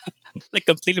 Like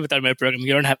completely without metaprogramming,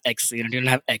 you don't have Xunit, you don't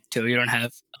have Ecto, you don't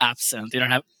have Absinthe, you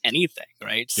don't have anything,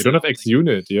 right? You don't have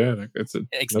Xunit, yeah. Like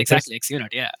exactly, Xunit,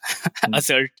 yeah.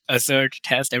 assert,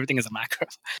 test, everything is a macro.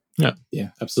 Yeah,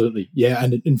 absolutely. Yeah,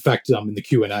 and in fact, in the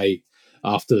Q&A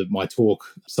after my talk,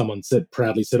 someone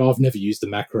proudly said, I've never used a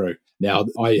macro. Now,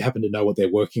 I happen to know what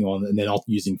they're working on, and they're not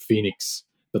using Phoenix,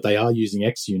 but they are using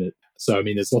Xunit. So, I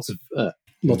mean, there's lots of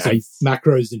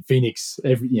macros in Phoenix.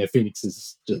 Phoenix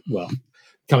is just,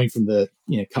 coming from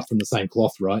cut from the same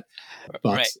cloth, right?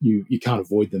 But you can't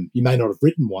avoid them. You may not have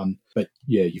written one, but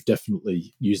yeah, you've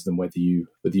definitely used them whether you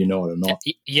know it or not.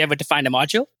 You ever defined a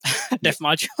module? Def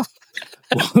module?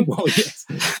 well, yes,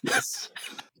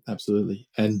 absolutely.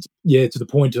 And yeah, to the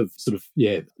point of sort of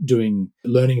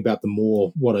learning about them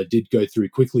more. What I did go through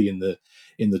quickly in the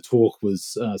talk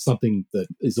was something that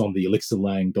is on the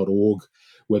elixirlang.org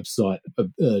website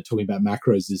talking about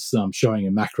macros, is showing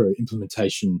a macro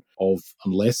implementation of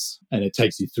unless, and it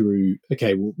takes you through,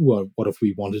 okay, well, what if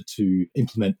we wanted to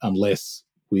implement unless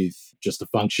with just a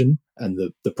function? And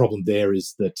the problem there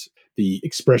is that the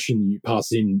expression you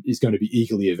pass in is going to be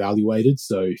eagerly evaluated.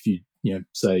 So if you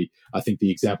say, I think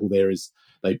the example there is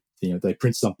they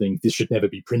print something, this should never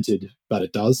be printed, but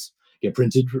it does get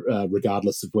printed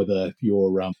regardless of whether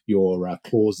your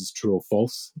clause is true or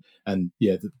false. And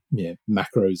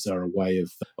macros are a way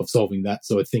of solving that.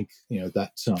 So I think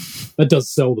that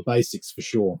does sell the basics for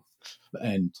sure.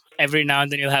 And every now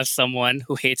and then you'll have someone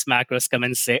who hates macros come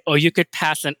and say, "Oh, you could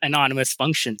pass an anonymous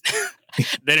function,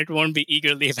 then it won't be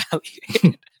eagerly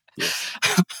evaluated."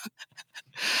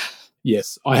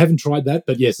 Yes, I haven't tried that,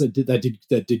 but yes,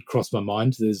 that did cross my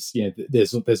mind. There's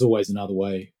always another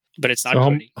way. But it's not.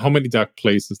 So how many dark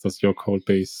places does your code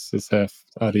base have?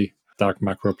 Adi? Dark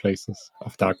macro places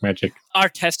of dark magic? Our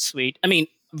test suite. I mean,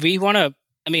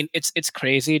 it's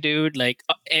crazy, dude. Like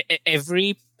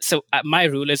my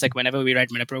rule is like whenever we write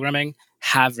metaprogramming,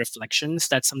 have reflections.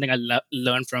 That's something I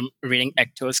learned from reading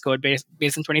Ecto's code base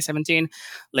in 2017.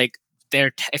 Like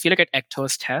if you look at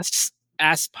Ecto's tests,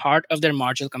 as part of their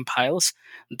module compiles,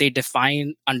 they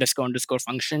define __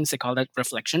 functions. They call that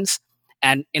reflections.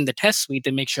 And in the test suite,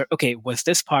 they make sure, okay, was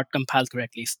this part compiled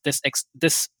correctly? They're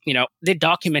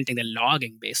documenting the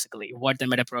logging, basically, what the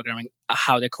metaprogramming,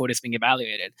 how the code is being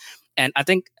evaluated. And I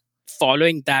think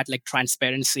following that like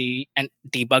transparency and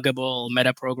debuggable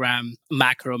metaprogram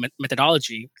macro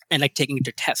methodology and like taking it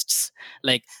to tests,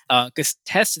 like because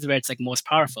tests is where it's like most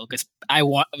powerful, because I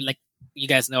want, like, you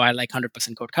guys know I like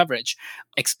 100% code coverage,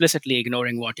 explicitly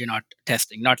ignoring what you're not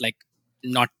testing,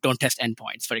 don't test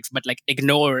endpoints, but like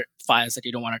ignore files that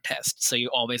you don't want to test. So you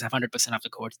always have 100% of the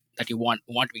code that you want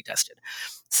to be tested.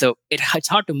 So it's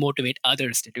hard to motivate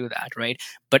others to do that, right?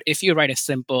 But if you write a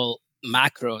simple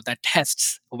macro that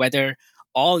tests whether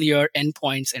all your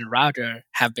endpoints in router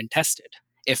have been tested,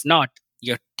 if not,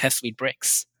 your test suite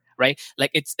breaks, right?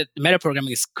 Like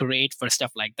metaprogramming is great for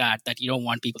stuff like that you don't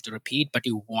want people to repeat, but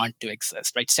you want to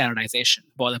exist, right? Standardization,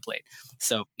 boilerplate.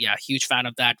 So yeah, huge fan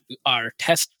of that. Our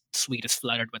test suite is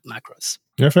flooded with macros.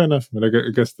 Yeah, fair enough. But I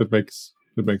guess that makes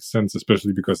sense,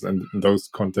 especially because in those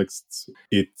contexts,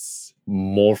 it's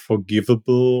more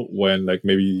forgivable when like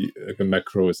maybe a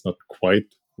macro is not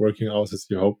quite working out as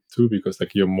you hope to, because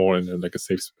like you're more in a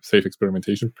safe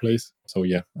experimentation place. So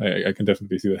yeah, I can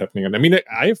definitely see that happening. And I mean,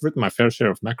 I've written my fair share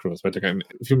of macros, right? Like,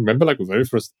 if you remember, like the very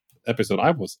first episode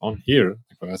I was on here,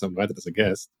 as I invited as a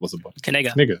guest, was about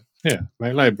Knigge. Yeah,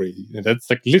 my library. And that's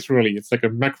like literally, it's like a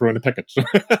macro in a package.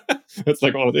 That's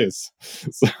like all it is.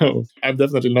 So I'm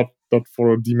definitely not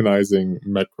for demonizing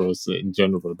macros in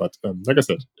general, but like I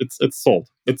said, it's salt.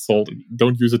 It's salt.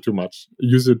 Don't use it too much.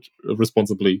 Use it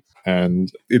responsibly,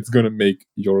 and it's going to make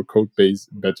your code base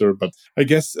better. But I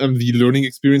guess the learning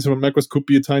experience from macros could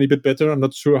be a tiny bit better. I'm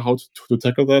not sure how to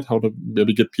tackle that, how to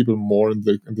maybe get people more in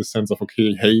the sense of,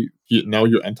 okay, hey, now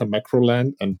you enter macro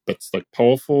land, and that's like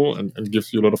powerful and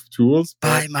gives you a lot of tools.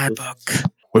 Buy my book.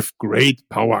 With great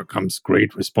power comes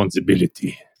great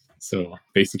responsibility. So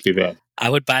basically that. I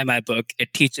would buy my book.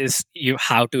 It teaches you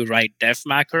how to write def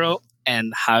macro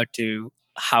and how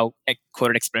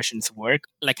quoted expressions work.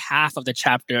 Like half of the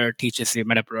chapter teaches you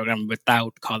metaprogram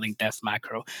without calling def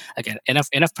macro. Again,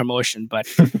 enough promotion, but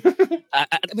I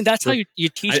mean, that's how you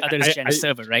teach others Gen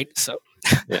server, right? So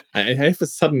yeah, I have a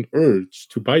sudden urge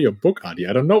to buy your book, Adi.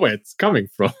 I don't know where it's coming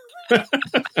from.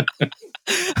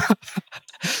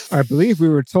 I believe we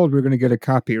were told we were going to get a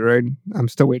copy, right? I'm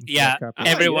still waiting for a copy.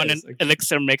 Everyone in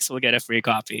Elixir Mix will get a free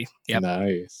copy. Yep.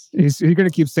 Nice. He's going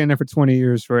to keep saying that for 20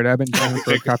 years, right? I've been dying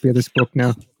for a copy of this book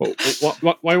now.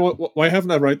 Why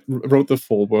haven't I wrote the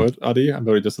foreword, Adi? I'm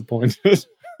very disappointed.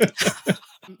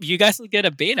 You guys will get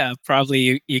a beta.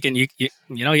 Probably you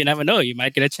never know. You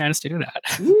might get a chance to do that.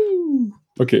 Woo.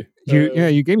 Okay.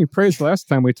 You gave me praise last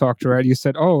time we talked, right? You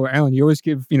said, "Oh, Alan, you always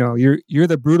give, you're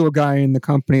the brutal guy in the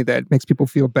company that makes people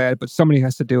feel bad, but somebody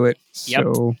has to do it." Yep.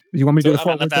 So, you want me to do the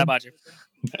forward?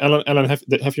 Alan,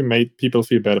 have you made people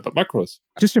feel bad about macros?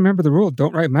 Just remember the rule: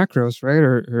 don't write macros, right,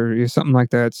 or something like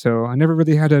that. So I never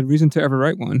really had a reason to ever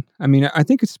write one. I mean, I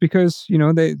think it's because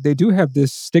they do have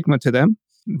this stigma to them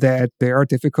that they are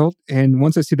difficult, and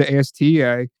once I see the AST,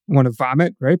 I want to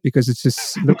vomit, right? Because it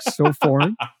just looks so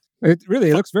foreign. It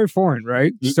looks very foreign,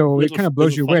 right? So it kind of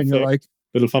blows you away, and you're like...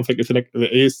 Little fun fact, if you like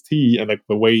the AST and like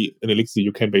the way in Elixir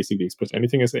you can basically express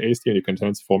anything as an AST and you can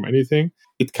transform anything,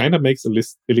 it kind of makes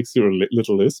Elixir a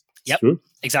little Lisp. Yep, true.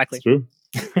 Exactly. It's true.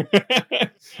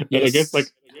 And I guess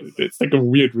like it's like a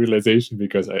weird realization,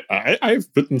 because I've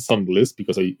written some Lisp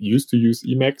because I used to use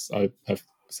Emacs. I have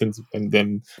since and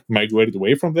then migrated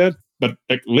away from that. But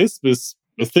like Lisp is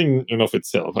a thing in of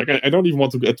itself. Like I don't even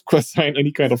want to assign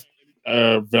any kind of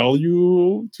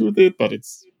value to it, but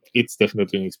it's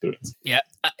definitely an experience. Yeah,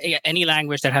 any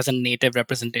language that has a native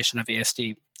representation of AST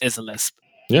is a Lisp.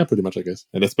 Yeah, pretty much, I guess.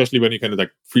 And especially when you kind of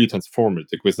like free transform it,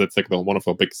 because that's like one of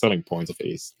our big selling points of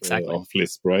AST, of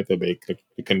Lisp, right? That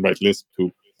you can write Lisp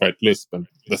to write Lisp, and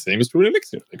the same is true in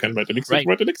Elixir. You can write Elixir to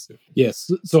write Elixir.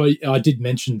 Yes, so I did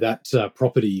mention that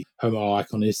property,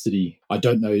 homoiconicity. I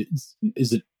don't know,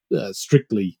 is it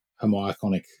strictly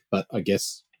homoiconic? But I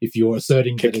guess if you're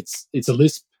asserting that it's a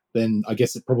Lisp, then I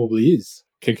guess it probably is.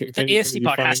 The AST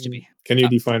part has to be. Can you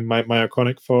define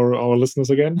myiconic for our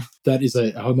listeners again? That is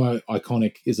a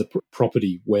homoiconic is a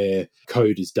property where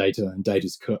code is data and data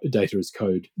is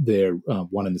code. They're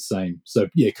one and the same. So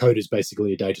yeah, code is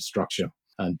basically a data structure,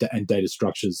 and data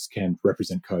structures can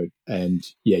represent code. And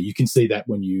yeah, you can see that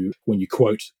when you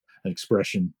quote an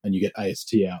expression and you get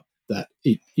AST out, that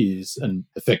it is in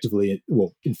fact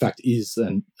is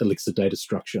an Elixir data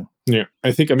structure. Yeah,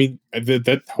 I think,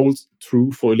 that holds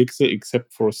true for Elixir,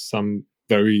 except for some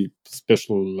very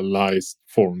specialized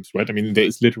forms, right? I mean, there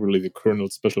is literally the kernel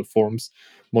special forms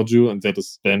module, and that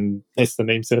is then, as the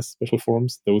name says, special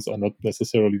forms. Those are not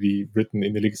necessarily written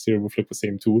in Elixir with like the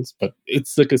same tools, but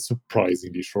it's like a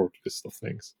surprisingly short list of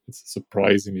things. It's a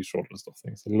surprisingly short list of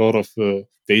things. A lot of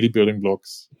daily building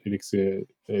blocks Elixir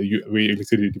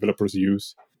developers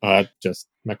use are just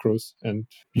macros, and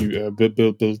you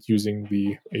build using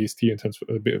the AST and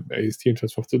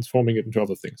transforming it into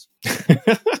other things.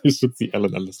 You should see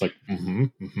Alan is like,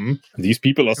 these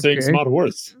people are saying smart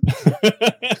words.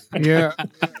 Yeah.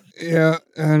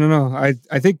 I don't know.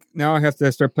 I think now I have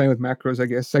to start playing with macros, I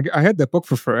guess. I had that book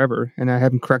for forever, and I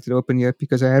haven't cracked it open yet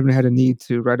because I haven't had a need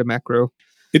to write a macro.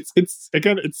 It's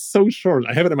again, it's so short.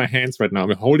 I have it in my hands right now.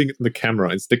 I'm holding it in the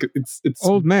camera. It's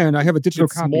old man. I have a digital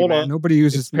copy. Smaller, Nobody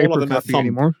uses paper copy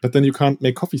anymore. But then you can't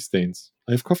make coffee stains.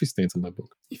 I have coffee stains on my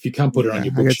book. If you can't put it on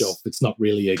your bookshelf, it's not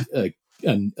really a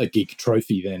geek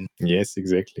trophy then. Yes,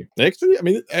 exactly. Actually, I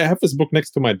mean, I have this book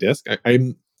next to my desk.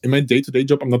 I'm in my day-to-day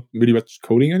job. I'm not really much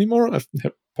coding anymore.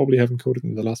 Probably haven't coded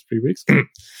in the last 3 weeks,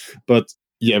 but.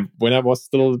 Yeah, when I was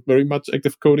still very much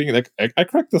active coding, like I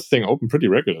cracked this thing open pretty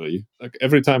regularly. Like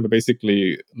every time I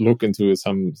basically look into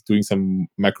doing some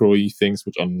macro-y things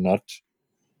which are not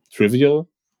trivial,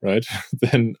 right?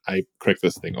 Then I crack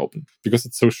this thing open because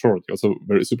it's so short. You also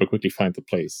very super quickly find the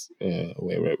place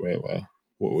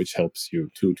which helps you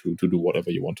to do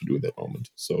whatever you want to do in that moment.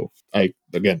 So I've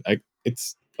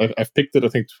picked it, I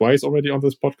think, twice already on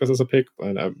this podcast as a pick,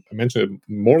 and I mentioned it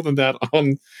more than that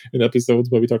in episodes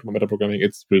where we talked about metaprogramming.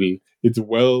 It's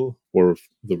well worth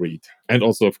the read. And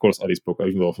also, of course, Ali's book,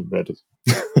 even though I haven't read it.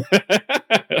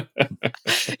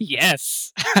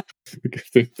 Yes. I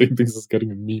think this is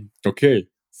getting a meme. Okay,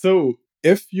 so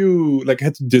if you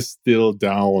had to distill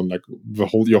down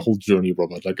your whole journey,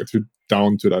 Robert,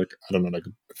 down to a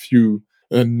few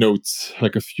notes,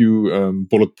 a few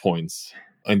bullet points,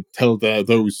 and tell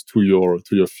those to your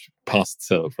past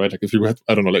self, right? If you had,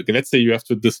 let's say you have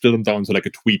to distill them down to a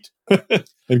tweet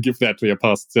and give that to your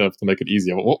past self to make it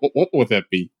easier. What would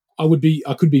that be? I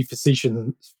could be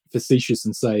facetious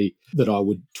and say that I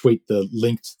would tweet the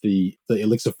link to the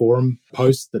Elixir forum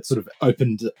post that sort of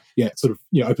opened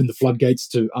the floodgates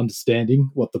to understanding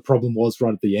what the problem was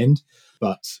right at the end.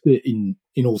 But in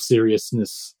all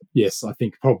seriousness, yes, I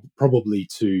think probably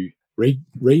to read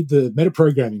the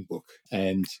metaprogramming book,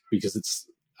 and because it's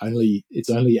only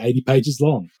 80 pages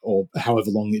long, or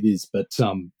however long it is, but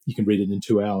you can read it in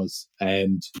 2 hours,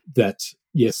 and that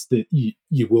yes, that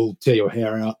you will tear your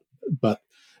hair out, but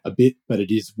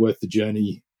it is worth the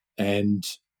journey. And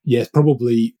yes,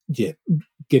 probably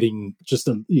getting just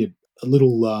a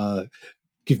little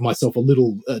give myself a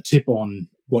little tip on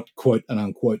what quote and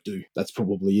unquote do. That's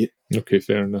probably it. Okay,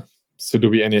 fair enough. So do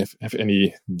we have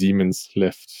any demons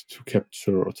left to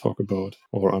capture or talk about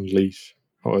or unleash,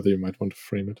 however you might want to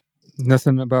frame it?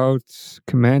 Nothing about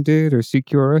commanded or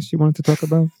CQRS you wanted to talk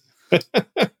about? I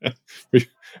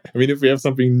mean, if we have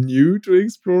something new to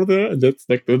explore there, and that's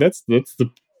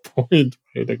the point,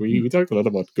 right? We talked a lot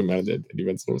about commanded and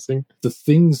event sourcing. The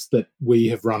things that we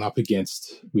have run up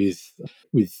against with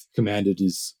commanded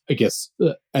is, I guess,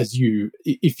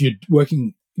 if you're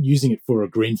using it for a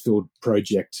greenfield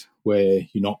project where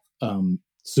you're not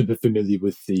super familiar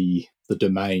with the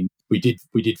domain, we did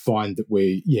find that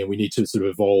we need to sort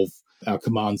of evolve our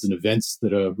commands and events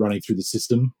that are running through the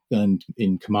system. And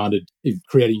in commanded,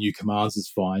 creating new commands is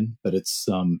fine, but it's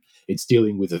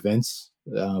dealing with events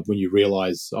when you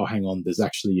realize, oh, hang on, there's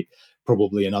actually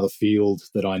probably another field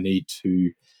that I need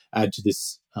to add to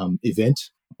this event,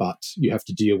 but you have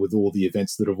to deal with all the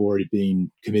events that have already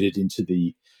been committed into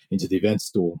the event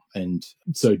store. And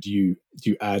so do you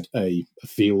add a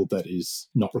field that is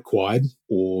not required,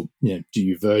 or do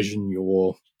you version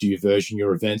your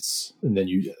events, and then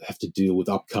you have to deal with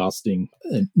upcasting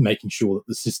and making sure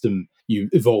that you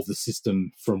evolve the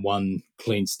system from one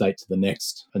clean state to the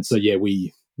next. And so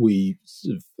we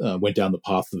sort of, went down the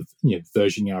path of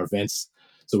versioning our events.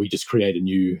 So we just create a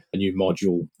new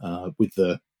module with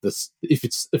if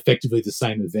it's effectively the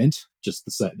same event, just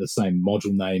the same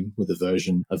module name with a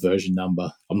version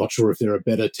number. I'm not sure if there are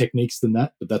better techniques than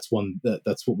that, but that's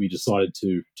what we decided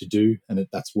to do, and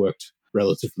that's worked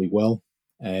relatively well.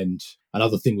 And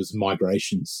another thing was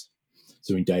migrations,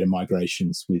 so doing data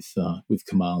migrations with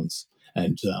commands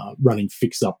and running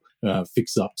fix ups.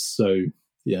 So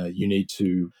you need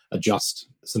to adjust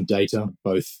some data,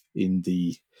 both in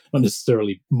the not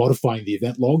necessarily modifying the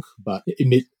event log, but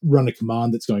run a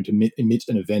command that's going to emit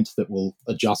an event that will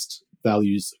adjust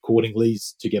values accordingly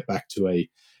to get back to a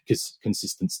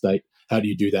consistent state. how do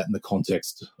you do that in the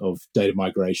context of data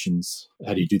migrations?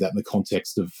 How do you do that in the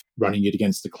context of running it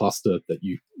against a cluster that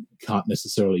you can't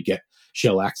necessarily get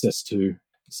shell access to?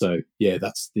 So yeah,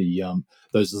 that's the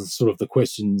those are sort of the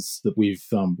questions that we've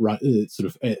run, sort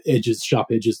of sharp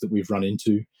edges that we've run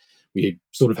into. We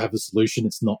sort of have a solution.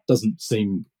 It's not, doesn't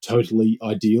seem totally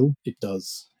ideal. It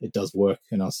does work,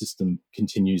 and our system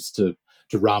continues to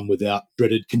run without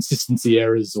dreaded consistency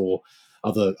errors or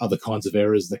other kinds of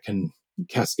errors that can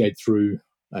cascade through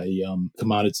a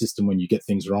commanded system when you get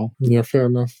things wrong. Yeah, fair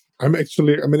enough.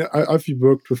 I've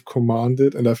worked with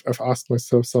commanded, and I've asked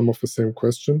myself some of the same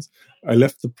questions. I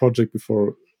left the project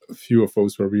before a few of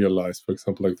those were realized. For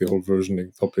example, like the whole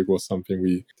versioning topic was something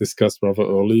we discussed rather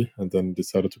early and then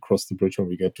decided to cross the bridge when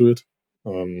we get to it.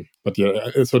 But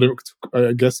yeah, so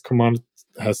I guess command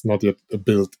has not yet a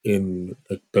built-in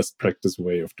best practice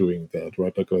way of doing that,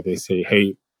 right? Like where they say,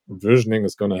 hey, versioning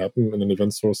is going to happen in an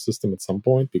event source system at some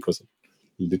point, because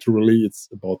literally it's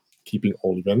about keeping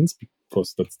all events,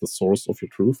 because that's the source of your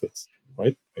truth. That's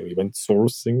right. Event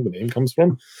sourcing, the name comes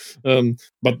from.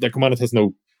 But the command has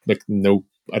no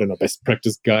best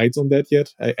practice guides on that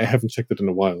yet. I haven't checked it in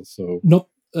a while. So not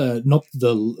as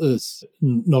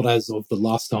of the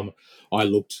last time I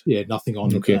looked. Yeah, nothing on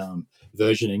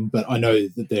versioning. But I know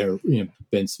that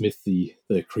Ben Smith, the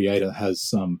creator,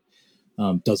 has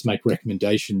does make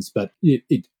recommendations, but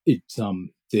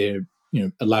they're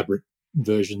elaborate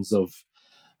versions of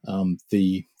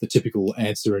the typical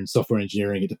answer in software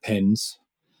engineering. It depends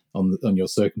on your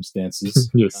circumstances.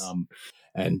 Yes.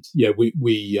 And yeah,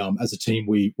 we as a team,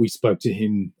 we spoke to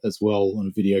him as well on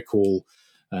a video call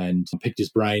and picked his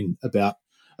brain about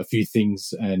a few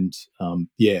things. And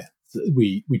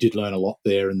we did learn a lot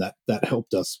there, and that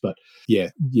helped us. But yeah,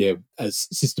 as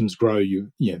systems grow,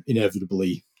 you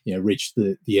inevitably reach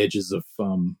the edges of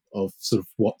sort of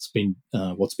what's been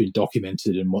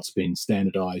documented and what's been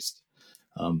standardized.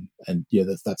 And yeah,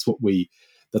 that's what we've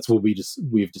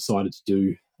decided to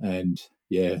do. And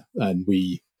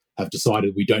we have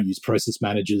decided we don't use process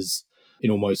managers in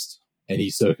almost any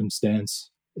circumstance.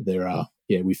 There are,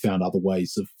 we found other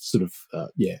ways of sort of,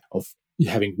 of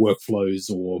having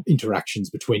workflows or interactions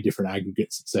between different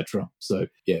aggregates, etc. So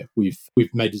yeah, we've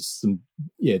made some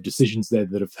decisions there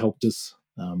that have helped us.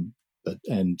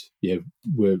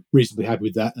 We're reasonably happy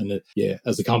with that. And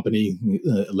as a company,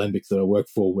 Alembic that I work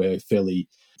for, we're fairly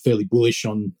bullish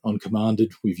on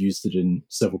commanded. We've used it in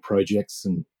several projects,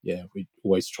 and we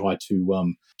always try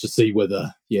to see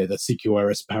whether the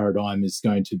CQRS paradigm is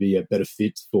going to be a better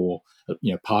fit for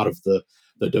part of the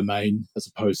domain as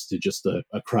opposed to just a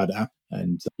CRUD app.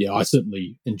 And I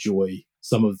certainly enjoy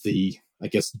some of the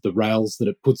rails that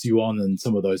it puts you on, and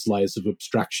some of those layers of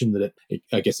abstraction that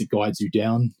it guides you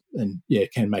down, and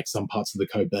can make some parts of the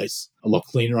code base a lot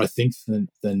cleaner, I think,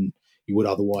 than you would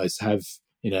otherwise have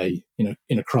in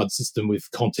a CRUD system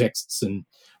with contexts and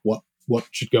what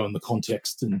should go in the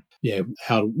context, and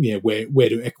how where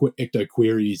do ecto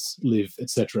queries live,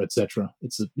 etc.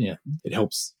 It's it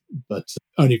helps, but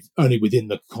only within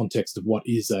the context of what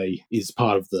is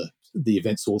part of the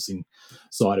event sourcing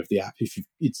side of the app. If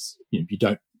you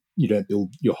don't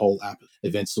build your whole app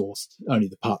event sourced, only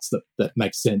the parts that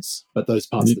make sense, but those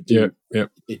parts that do,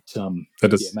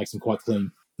 it makes them quite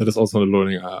clean. That is also the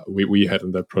learning we had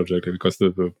in that project, because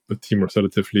the team was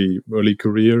relatively early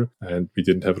career, and we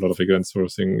didn't have a lot of event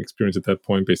sourcing experience at that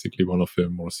point. Basically, one of the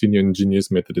more senior engineers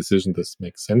made the decision this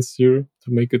makes sense here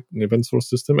to make it an event source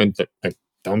system. And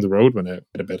down the road, when I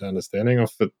had a better understanding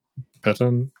of the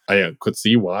pattern, I could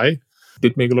see why it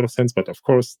did make a lot of sense. But of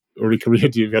course, early career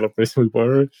developers, we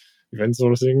were event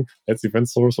sourcing. Let's event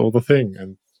source all the thing,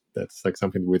 and that's like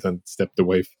something we then stepped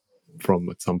away from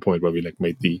at some point, where we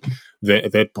made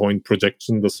at that point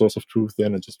projection the source of truth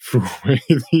then, and just threw away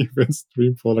the event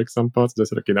stream for some parts.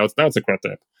 Just said, okay, now it's a CRUD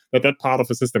tab. That part of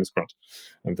the system is CRUD,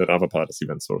 and that other part is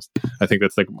event sourced. I think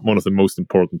that's one of the most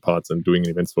important parts in doing an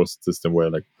event sourced system, where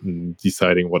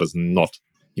deciding what is not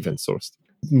event sourced.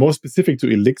 More specific to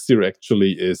Elixir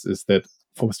actually is that,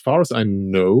 for as far as I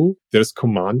know, there's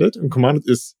commanded, and commanded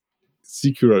is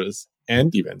CQRS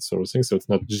and event sourcing. So it's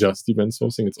not just event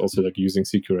sourcing, it's also using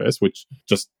CQRS, which,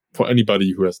 just for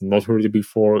anybody who has not heard it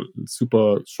before,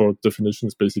 super short definition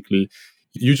is basically,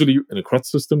 usually in a CRUD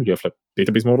system, you have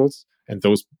database models, and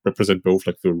those represent both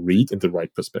the read and the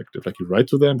write perspective. You write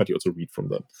to them, but you also read from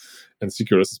them. And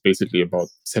CQRS is basically about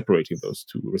separating those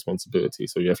two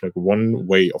responsibilities. So you have one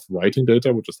way of writing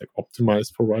data, which is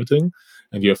optimized for writing,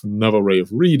 and you have another way of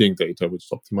reading data, which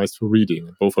is optimized for reading.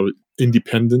 And both are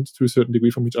independent to a certain degree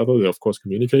from each other. They, of course,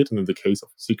 communicate. And in the case of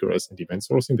CQRS and event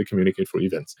sourcing, they communicate for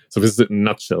events. So this is it in a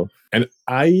nutshell. And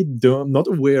I'm not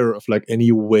aware of like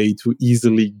any way to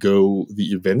easily go the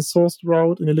event sourced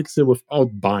route in Elixir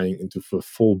without buying into the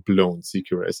full-blown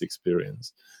CQRS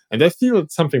experience. And I feel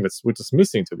it's something which is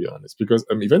missing, to be honest, because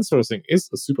event sourcing is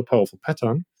a super powerful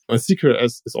pattern. And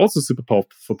CQRS is also super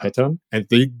powerful pattern. And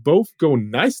they both go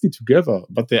nicely together.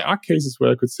 But there are cases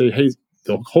where I could say, hey,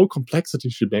 the whole complexity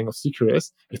shebang of CQRS,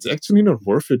 it's actually not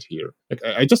worth it here. Like,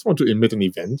 I just want to emit an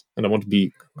event and I want to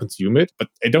consume it, but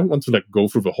I don't want to like go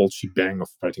through the whole shebang of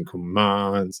writing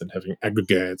commands and having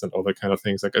aggregates and all that kind of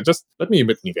things. Like, just let me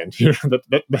emit an event here.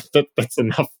 That's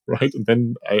enough, right? And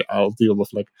then I'll deal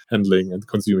with like handling and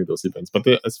consuming those events. But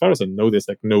as far as I know, there's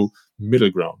like no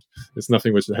middle ground. There's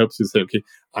nothing which helps you say, okay,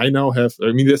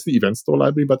 there's the event store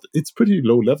library, but it's pretty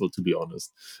low level, to be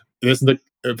honest. There's like,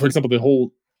 for example, the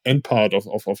whole end part of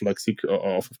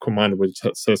command, which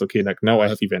says, okay, like now I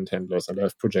have event handlers and I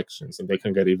have projections and they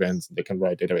can get events and they can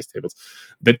write database tables.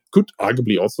 That could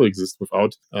arguably also exist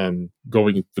without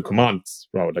going the commands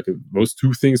route. Like those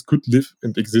two things could live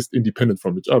and exist independent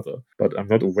from each other. But I'm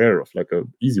not aware of like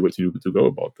an easy way to go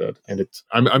about that. And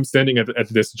I'm standing at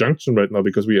this junction right now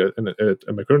because we are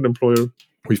at my current employer.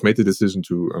 We've made the decision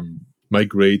to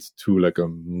migrate to like a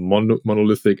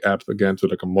monolithic app again, to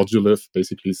like a monolith,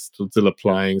 basically still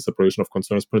applying separation of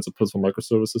concerns principles for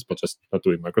microservices, but just not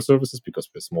doing microservices because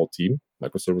we're a small team.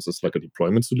 Microservices is like a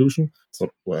deployment solution. It's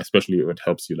not, well, especially it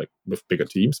helps you like with bigger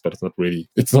teams, but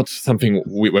it's not something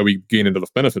where we gain a lot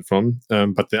of benefit from.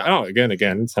 But there are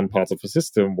again some parts of the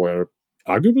system where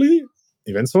arguably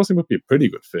event sourcing would be a pretty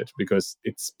good fit because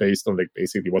it's based on like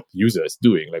basically what the user is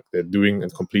doing. Like they're doing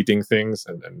and completing things,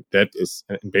 and that is,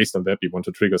 and based on that, we want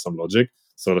to trigger some logic.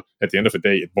 So at the end of the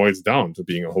day, it boils down to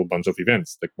being a whole bunch of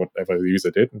events, like whatever the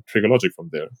user did, and trigger logic from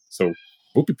there. So it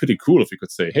would be pretty cool if we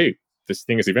could say, hey, this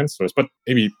thing is event sourced, but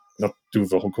maybe not do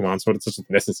the whole command sort. It's just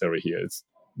necessary here. It's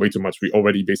way too much. We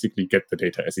already basically get the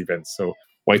data as events. So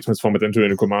why transform it into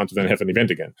a command to then have an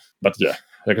event again? But yeah,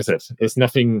 like I said, there's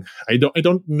nothing. I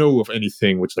don't know of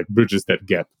anything which like bridges that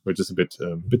gap, which is a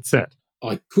bit sad.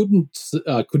 I couldn't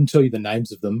tell you the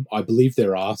names of them. I believe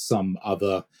there are some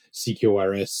other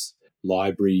CQRS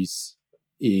libraries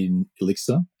in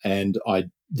Elixir, and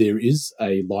there is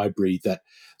a library that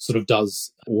sort of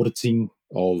does auditing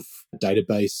of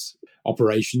database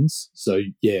operations. So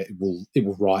yeah, it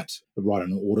will write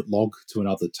an audit log to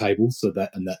another table, so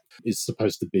that is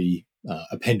supposed to be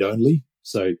append only.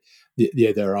 So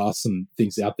yeah, there are some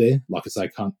things out there. Like I say,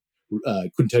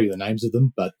 couldn't tell you the names of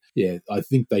them, but yeah, I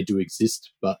think they do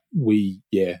exist. But we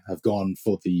have gone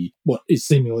for what is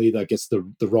seemingly, I guess, the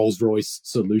Rolls-Royce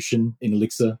solution in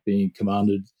Elixir, being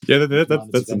commanded. Yeah,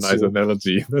 that's a nice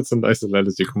analogy. That's a nice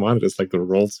analogy. Commanded is like the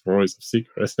Rolls-Royce of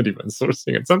CQRS and event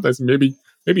sourcing, and sometimes maybe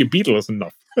a Beetle is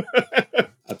enough.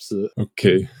 Absolutely.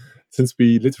 Okay, since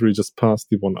we literally just passed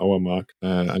the 1 hour mark,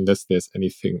 unless there's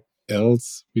anything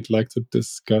else we'd like to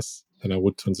discuss, and I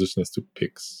would transition us to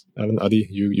picks. Alan, Adi,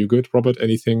 you good? Robert,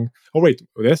 anything? Oh wait,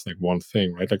 there's like one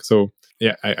thing, right? Like, so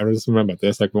yeah, I just remember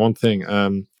there's like one thing.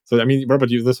 So I mean, Robert,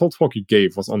 this whole talk you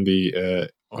gave was on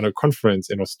a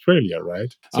conference in Australia,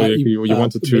 right? So you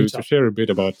wanted to share a bit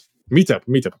about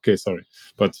Meetup. Okay, sorry,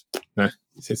 but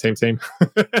same.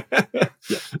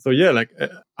 Yeah. So yeah, like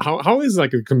how is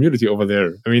like a community over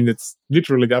there? I mean, it's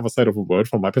literally the other side of the world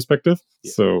from my perspective.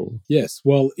 Yeah. So yes,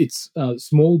 well, it's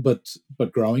small but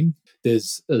growing.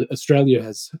 There's Australia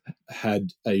has had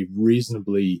a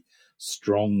reasonably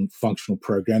strong functional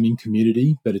programming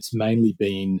community, but it's mainly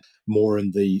been more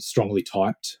in the strongly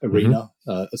typed arena.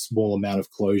 A small amount of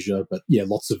Clojure, but yeah,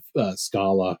 lots of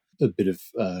Scala, a bit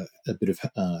of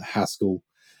Haskell,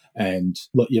 and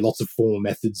lots of formal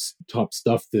methods type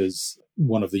stuff. There's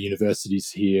one of the universities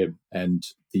here and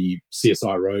the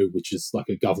CSIRO, which is like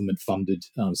a government-funded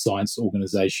science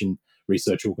organization,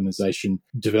 research organization,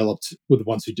 were the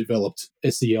ones who developed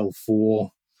SEL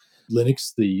for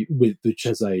Linux, which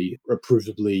has a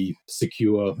provably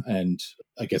secure and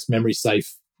I guess memory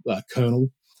safe kernel.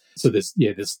 So there's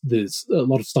a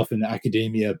lot of stuff in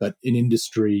academia, but in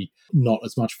industry, not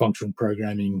as much functional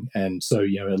programming. And so,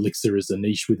 Elixir is a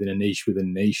niche within a niche within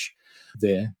a niche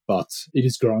there, but it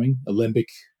is growing. Alembic,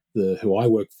 who I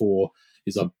work for,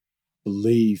 is, I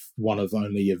believe, one of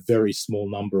only a very small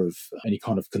number of any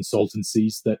kind of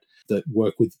consultancies that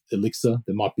work with Elixir.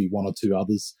 There might be one or two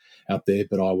others out there,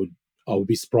 but I would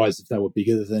be surprised if they were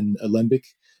bigger than Alembic.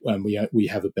 And we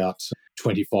have about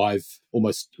 25,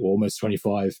 almost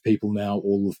 25 people now,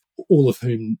 all of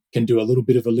whom can do a little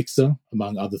bit of Elixir,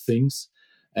 among other things.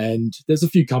 And there's a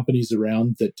few companies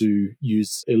around that do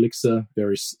use Elixir,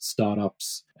 various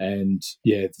startups, and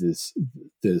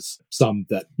there's some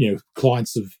that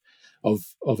clients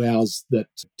of ours that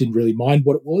didn't really mind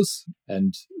what it was,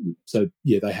 and so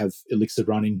they have Elixir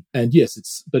running. And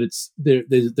yes, there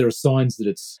are signs that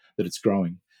it's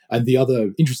growing. And the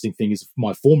other interesting thing is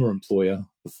my former employer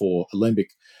before Alembic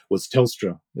was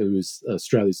Telstra. It was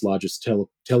Australia's largest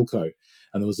telco,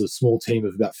 and there was a small team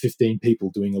of about 15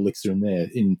 people doing Elixir in there.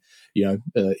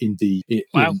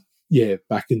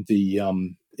 Back in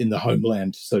the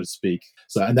homeland, so to speak.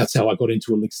 So, and that's how I got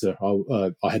into Elixir.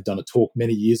 I had done a talk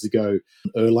many years ago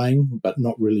on Erlang, but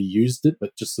not really used it,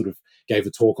 but just sort of gave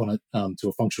a talk on it to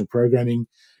a functional programming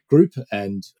group.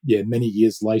 And many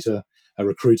years later, a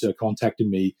recruiter contacted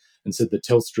me and said that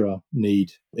Telstra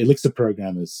need Elixir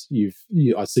programmers.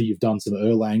 I see you've done some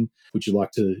Erlang. Would you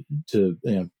like to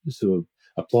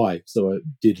apply? So I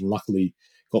did, and luckily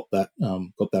got that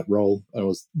role. I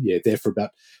was there for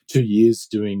about 2 years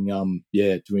doing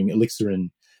Elixir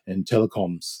and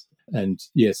telecoms, and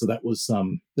so that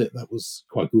was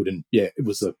quite good. And it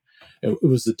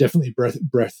was a definitely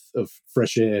breath of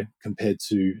fresh air compared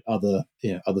to other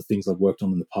things I've worked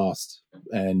on in the past.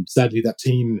 And sadly, that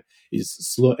team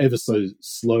is ever so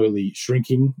slowly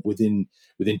shrinking within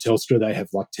Telstra. They have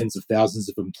like tens of thousands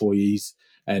of employees,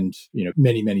 and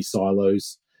many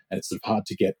silos. And it's sort of hard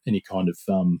to get any kind of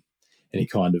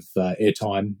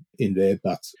airtime in there,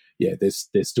 but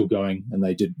they're still going, and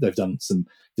they did some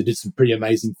pretty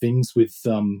amazing things with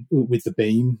the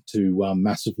Beam to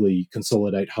massively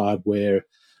consolidate hardware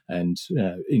and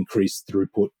increase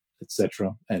throughput,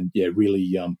 etc. And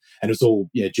really, and it was all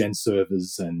gen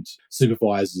servers and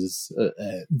supervisors,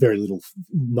 very little,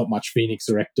 not much Phoenix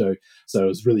or Ecto. So it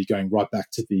was really going right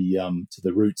back to the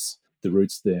roots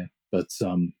there. But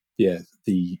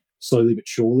the slowly but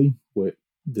surely, where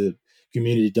the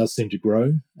community does seem to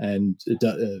grow, and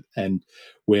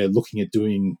we're looking at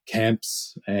doing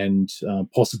camps and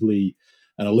possibly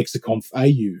an ElixirConf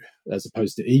AU as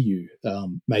opposed to EU,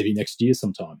 maybe next year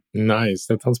sometime. Nice,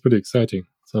 that sounds pretty exciting.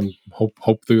 So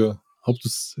hope to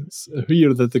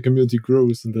hear that the community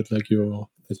grows and that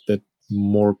that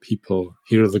more people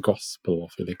hear the gospel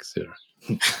of Elixir.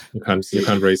 You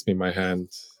can't raise me my hand.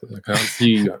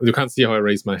 You can't see how I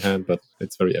raise my hand, but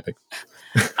it's very epic.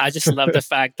 I just love the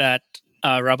fact that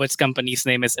Robert's company's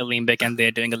name is Alembic and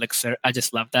they're doing Elixir. I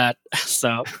just love that.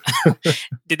 So,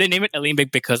 did they name it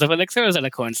Alembic because of Elixir, or is that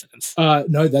a coincidence?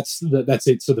 No, that's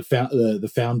it. So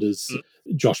the founders,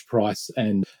 Josh Price,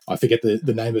 and I forget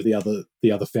the name of the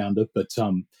other founder, but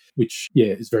which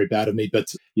is very bad of me.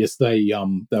 But yes, they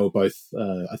were both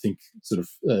I think sort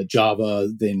of Java,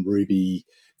 then Ruby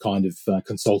kind of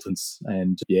consultants,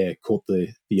 and caught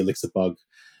the Elixir bug,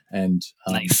 and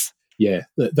nice.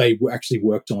 They actually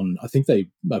worked on, I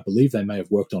believe they may have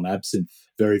worked on Absinthe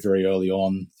very, very early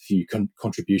on, a few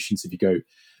contributions if you go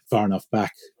far enough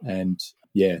back. And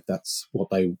that's what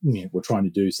they were trying to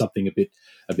do, something a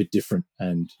bit different.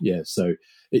 And so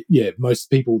most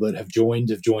people that have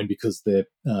joined because they're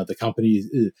the company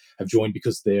have joined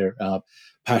because they're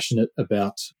passionate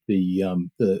about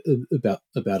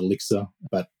about Elixir.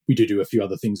 But we do a few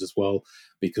other things as well,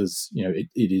 because it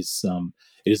is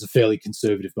a fairly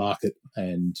conservative market,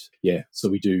 and so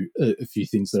we do a few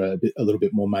things that are a little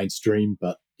bit more mainstream.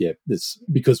 But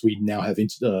because we now have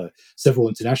several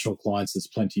international clients, there's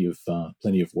plenty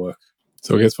of work.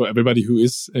 So I guess for everybody who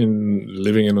is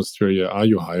living in Australia, are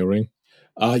you hiring?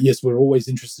 Yes, we're always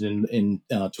interested in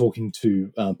talking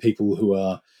to people who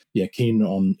are keen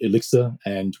on Elixir,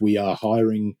 and we are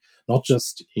hiring not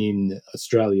just in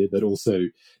Australia but also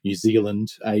New Zealand,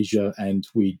 Asia, and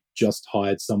we just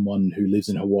hired someone who lives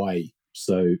in Hawaii.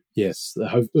 So yes,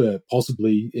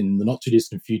 possibly in the not too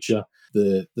distant future,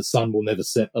 the sun will never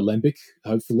set Alembic,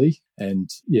 hopefully, and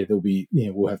there'll be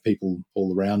we'll have people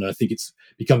all around. And I think it's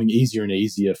becoming easier and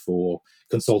easier for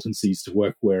consultancies to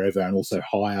work wherever, and also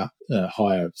hire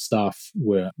staff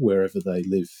wherever they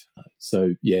live.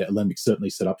 So Alembic's certainly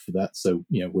set up for that. So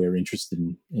we're interested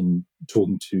in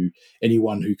talking to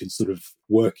anyone who can sort of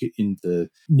work in the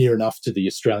near enough to the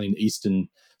Australian Eastern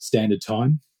Standard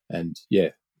Time. And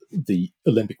the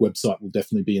Alembic website will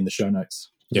definitely be in the show notes.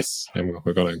 Yes, and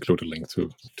we're going to include a link to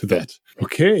that.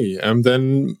 Okay, and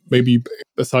then maybe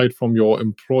aside from your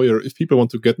employer, if people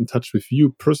want to get in touch with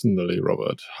you personally,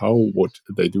 Robert, how would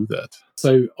they do that?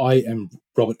 So I am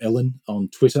Robert Ellen on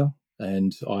Twitter,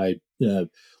 and I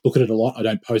look at it a lot. I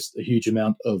don't post a huge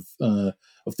amount of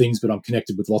things, but I'm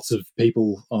connected with lots of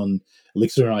people on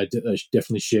Elixir, and I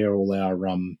definitely share all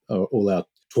our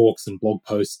talks and blog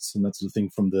posts and that sort of thing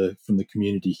from the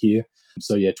community here.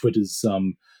 So Twitter's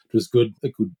it was a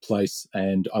good place.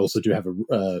 And I also do have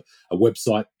a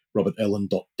website,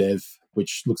 robertellen.dev,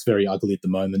 which looks very ugly at the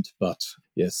moment. But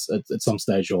yes, at some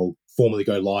stage I'll formally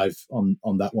go live on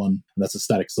that one. And that's a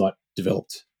static site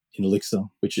developed in Elixir,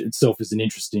 which itself is an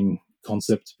interesting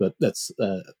concept, but that's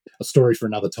a story for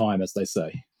another time, as they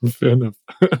say. Fair enough.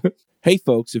 Hey,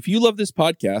 folks, if you love this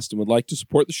podcast and would like to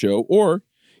support the show, or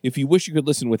if you wish you could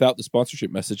listen without the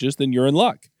sponsorship messages, then you're in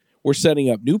luck. We're setting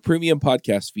up new premium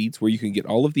podcast feeds where you can get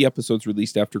all of the episodes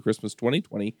released after Christmas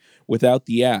 2020 without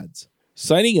the ads.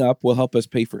 Signing up will help us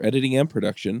pay for editing and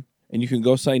production, and you can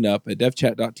go sign up at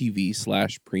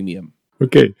devchat.tv/premium.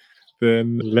 Okay,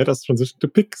 then let us transition to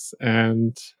picks.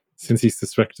 And since he's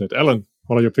distracted, Alan,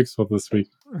 what are your picks for this week?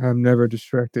 I'm never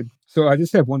distracted. So I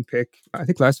just have one pick. I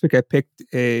think last week I picked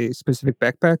a specific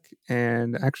backpack,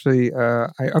 and actually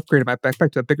I upgraded my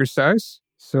backpack to a bigger size.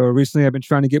 So recently I've been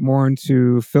trying to get more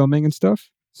into filming and stuff.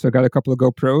 So I got a couple of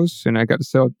GoPros, and I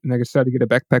decided to get a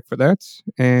backpack for that.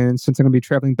 And since I'm going to be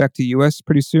traveling back to the US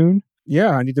pretty soon,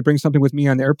 I need to bring something with me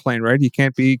on the airplane, right? You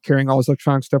can't be carrying all this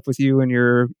electronic stuff with you in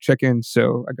your check-in.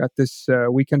 So I got this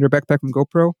Weekender backpack from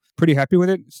GoPro. Pretty happy with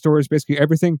it. Stores basically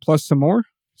everything plus some more.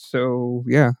 So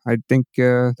I think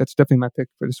that's definitely my pick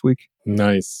for this week.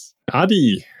 Nice.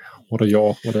 Adi, what are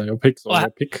your picks or Well, your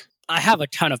pick? I have a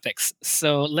ton of picks.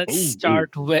 So let's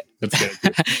start with... Let's get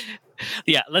it.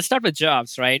 let's start with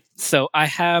jobs, right? So I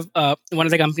have one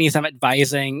of the companies I'm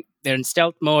advising. They're in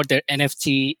stealth mode. They're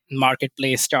NFT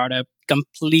marketplace startup,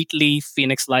 completely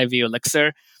Phoenix Live View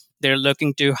Elixir. They're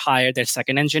looking to hire their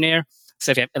second engineer.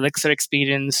 So if you have Elixir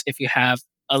experience, if you have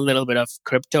a little bit of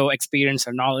crypto experience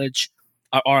or knowledge,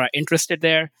 or are interested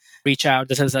there, reach out.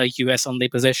 This is a US only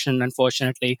position,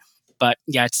 unfortunately. But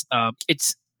it's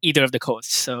either of the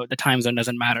coasts, so the time zone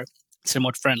doesn't matter. It's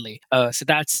remote friendly. So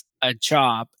that's a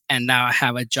job. And now I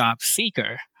have a job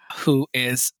seeker who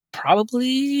is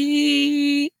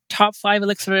probably top 5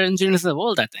 Elixir engineers in the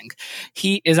world, I think.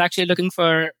 He is actually looking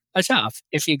for a job.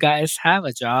 If you guys have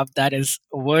a job that is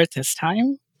worth his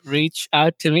time, reach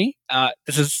out to me.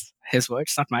 This is his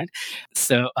words, not mine.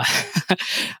 So,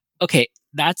 okay,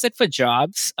 that's it for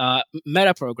jobs.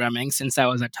 Metaprogramming, since that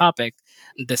was a topic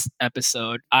this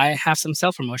episode, I have some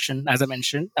self-promotion, as I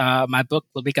mentioned. My book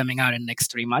will be coming out in the next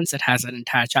 3 months. It has an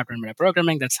entire chapter in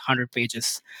metaprogramming that's 100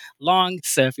 pages long.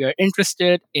 So if you're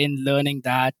interested in learning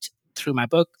that through my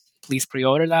book, please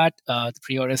pre-order that. The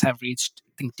pre-orders have reached,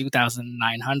 I think,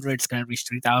 2,900. It's going to reach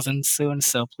 3,000 soon.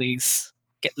 So please...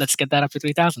 let's get that up to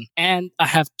 3,000. And I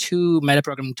have 2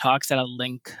 metaprogramming talks that I'll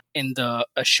link in the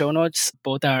show notes.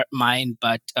 Both are mine,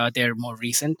 but they're more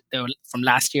recent. They were from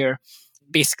last year.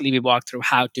 Basically, we walked through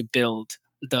how to build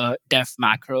the def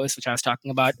macros, which I was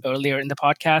talking about earlier in the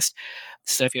podcast.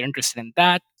 So if you're interested in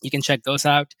that, you can check those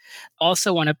out.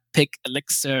 Also want to pick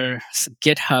Elixir's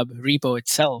GitHub repo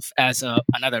itself as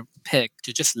another pick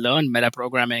to just learn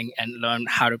metaprogramming and learn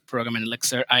how to program in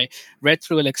Elixir. I read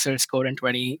through Elixir's code in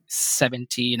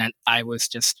 2017, and it was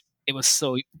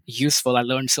so useful. I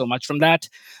learned so much from that.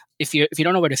 If you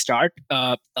don't know where to start,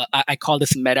 I call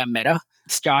this meta.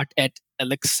 Start at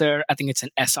Elixir. I think it's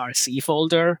an SRC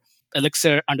folder.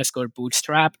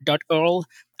 Elixir_bootstrap.url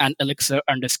and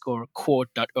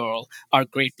Elixir_quote.url are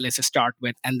great places to start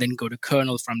with, and then go to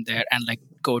kernel from there and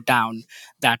go down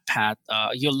that path.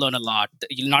 You'll learn a lot.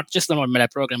 You'll not just learn about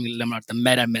metaprogramming, you'll learn about the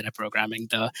metaprogramming,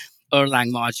 the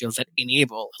Erlang modules that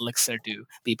enable Elixir to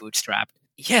be bootstrapped.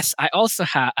 Yes, I also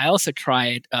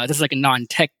tried, this is like a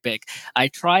non-tech pick. I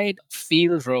tried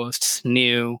Field Roast's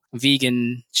new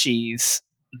vegan cheese,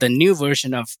 the new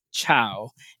version of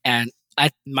Chow, and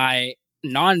my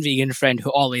non-vegan friend who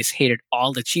always hated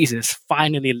all the cheeses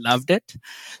finally loved it.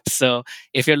 So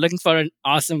if you're looking for an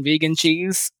awesome vegan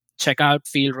cheese, check out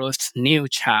Field Roast's new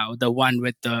Chow, the one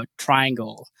with the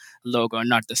triangle logo,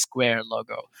 not the square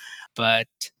logo. But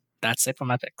that's it for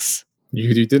my picks.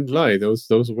 You didn't lie. Those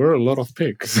were a lot of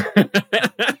picks.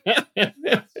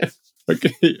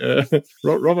 Okay,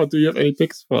 Robert, do you have any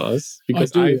picks for us?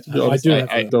 Because I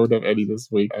don't have any this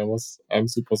week. I'm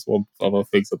super swamped with other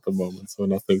things at the moment, so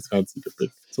nothing's fancy to pick.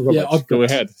 So Robert, go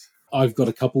ahead. I've got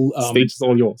a couple. Stage is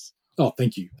all yours. Oh,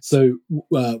 thank you. So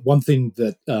one thing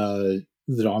that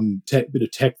I'm bit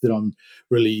of tech that I'm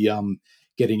really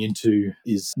getting into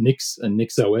is Nix and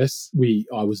Nix OS.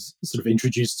 I was sort of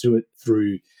introduced to it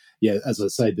through, as I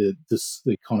say, the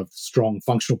kind of strong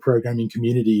functional programming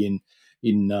community in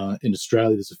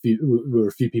Australia. There were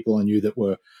a few people I knew that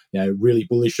were really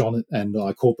bullish on it, and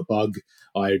I caught the bug.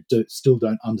 I still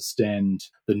don't understand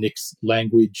the Nix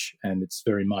language, and it's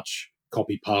very much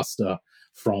copy pasta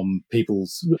from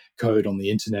people's code on the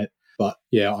internet. But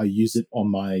yeah, I use it on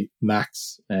my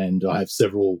Macs, and I have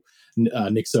several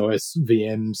NixOS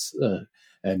VMs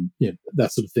and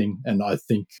that sort of thing. And I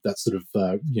think that sort of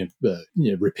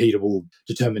repeatable,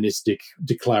 deterministic,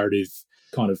 declarative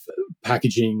kind of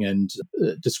packaging and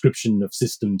description of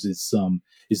systems is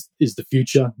the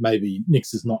future. Maybe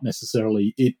Nix is not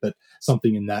necessarily it, but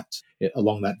something in that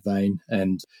along that vein.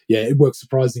 And yeah, it works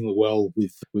surprisingly well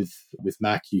with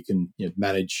Mac. You can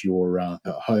manage your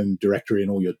home directory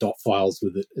and all your dot files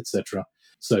with it, etc.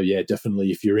 So yeah,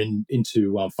 definitely if you're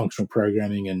into functional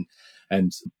programming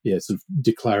and sort of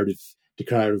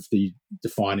declaratively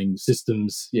defining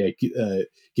systems,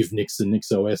 give Nix and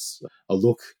NixOS a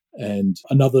look. And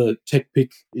another tech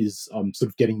pick is I'm sort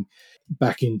of getting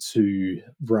back into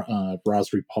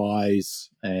Raspberry Pis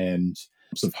and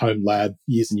sort of home lab.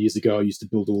 Years and years ago, I used to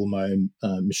build all my own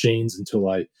machines until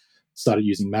I started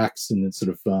using Macs, and then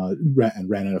sort of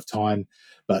ran out of time.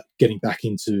 But getting back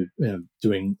into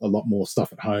doing a lot more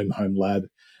stuff at home lab.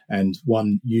 And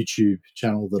one YouTube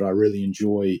channel that I really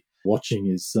enjoy watching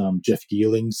is Jeff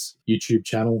Geeling's YouTube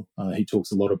channel. He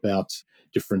talks a lot about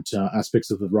different aspects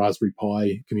of the Raspberry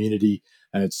Pi community,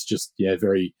 and it's just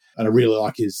very. And I really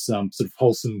like his sort of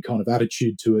wholesome kind of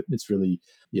attitude to it. It's really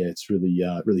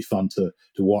really fun to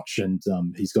watch. And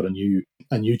he's got a new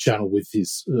channel with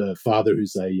his father,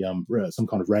 who's some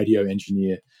kind of radio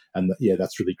engineer, and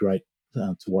that's really great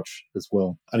to watch as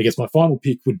well. And I guess my final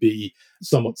pick would be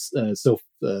somewhat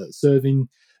self-serving.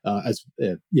 As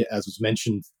was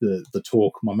mentioned,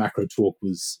 my macro talk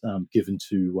was given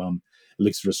to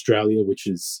Elixir Australia, which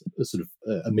is a sort of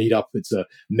a meetup. It's a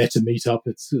meta meetup.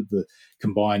 It's the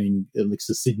combining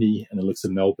Elixir Sydney and Elixir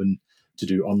Melbourne to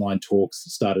do online talks.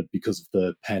 It started because of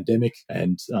the pandemic,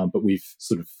 and but we've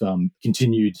sort of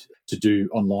continued to do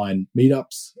online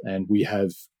meetups, and we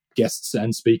have guests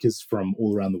and speakers from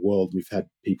all around the world. We've had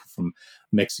people from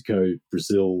Mexico,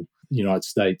 Brazil, United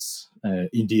States,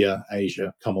 India,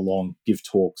 Asia come along, give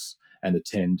talks and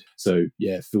attend. So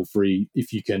yeah, feel free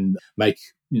if you can make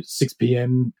 6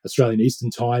 p.m. Australian Eastern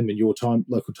Time in your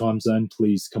local time zone,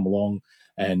 please come along,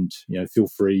 and feel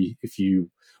free if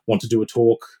you want to do a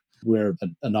talk. We're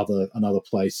another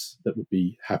place that would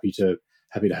be happy to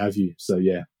have you. So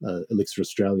yeah, Elixir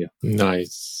Australia.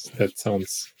 Nice. That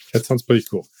sounds pretty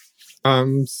cool.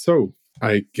 So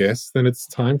I guess then it's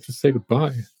time to say goodbye.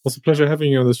 It was a pleasure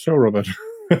having you on the show, Robert.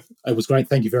 It was great.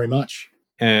 Thank you very much.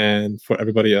 And for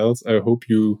everybody else, I hope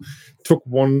you took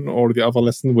one or the other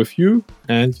lesson with you,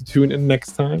 and you tune in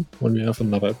next time when we have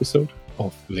another episode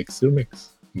of Elixir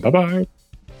Mix. Bye-bye.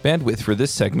 Bandwidth for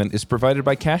this segment is provided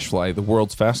by CacheFly, the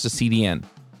world's fastest CDN.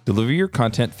 Deliver your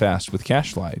content fast with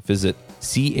CacheFly. Visit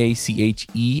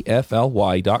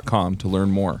CACHEFLY.com to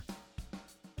learn more.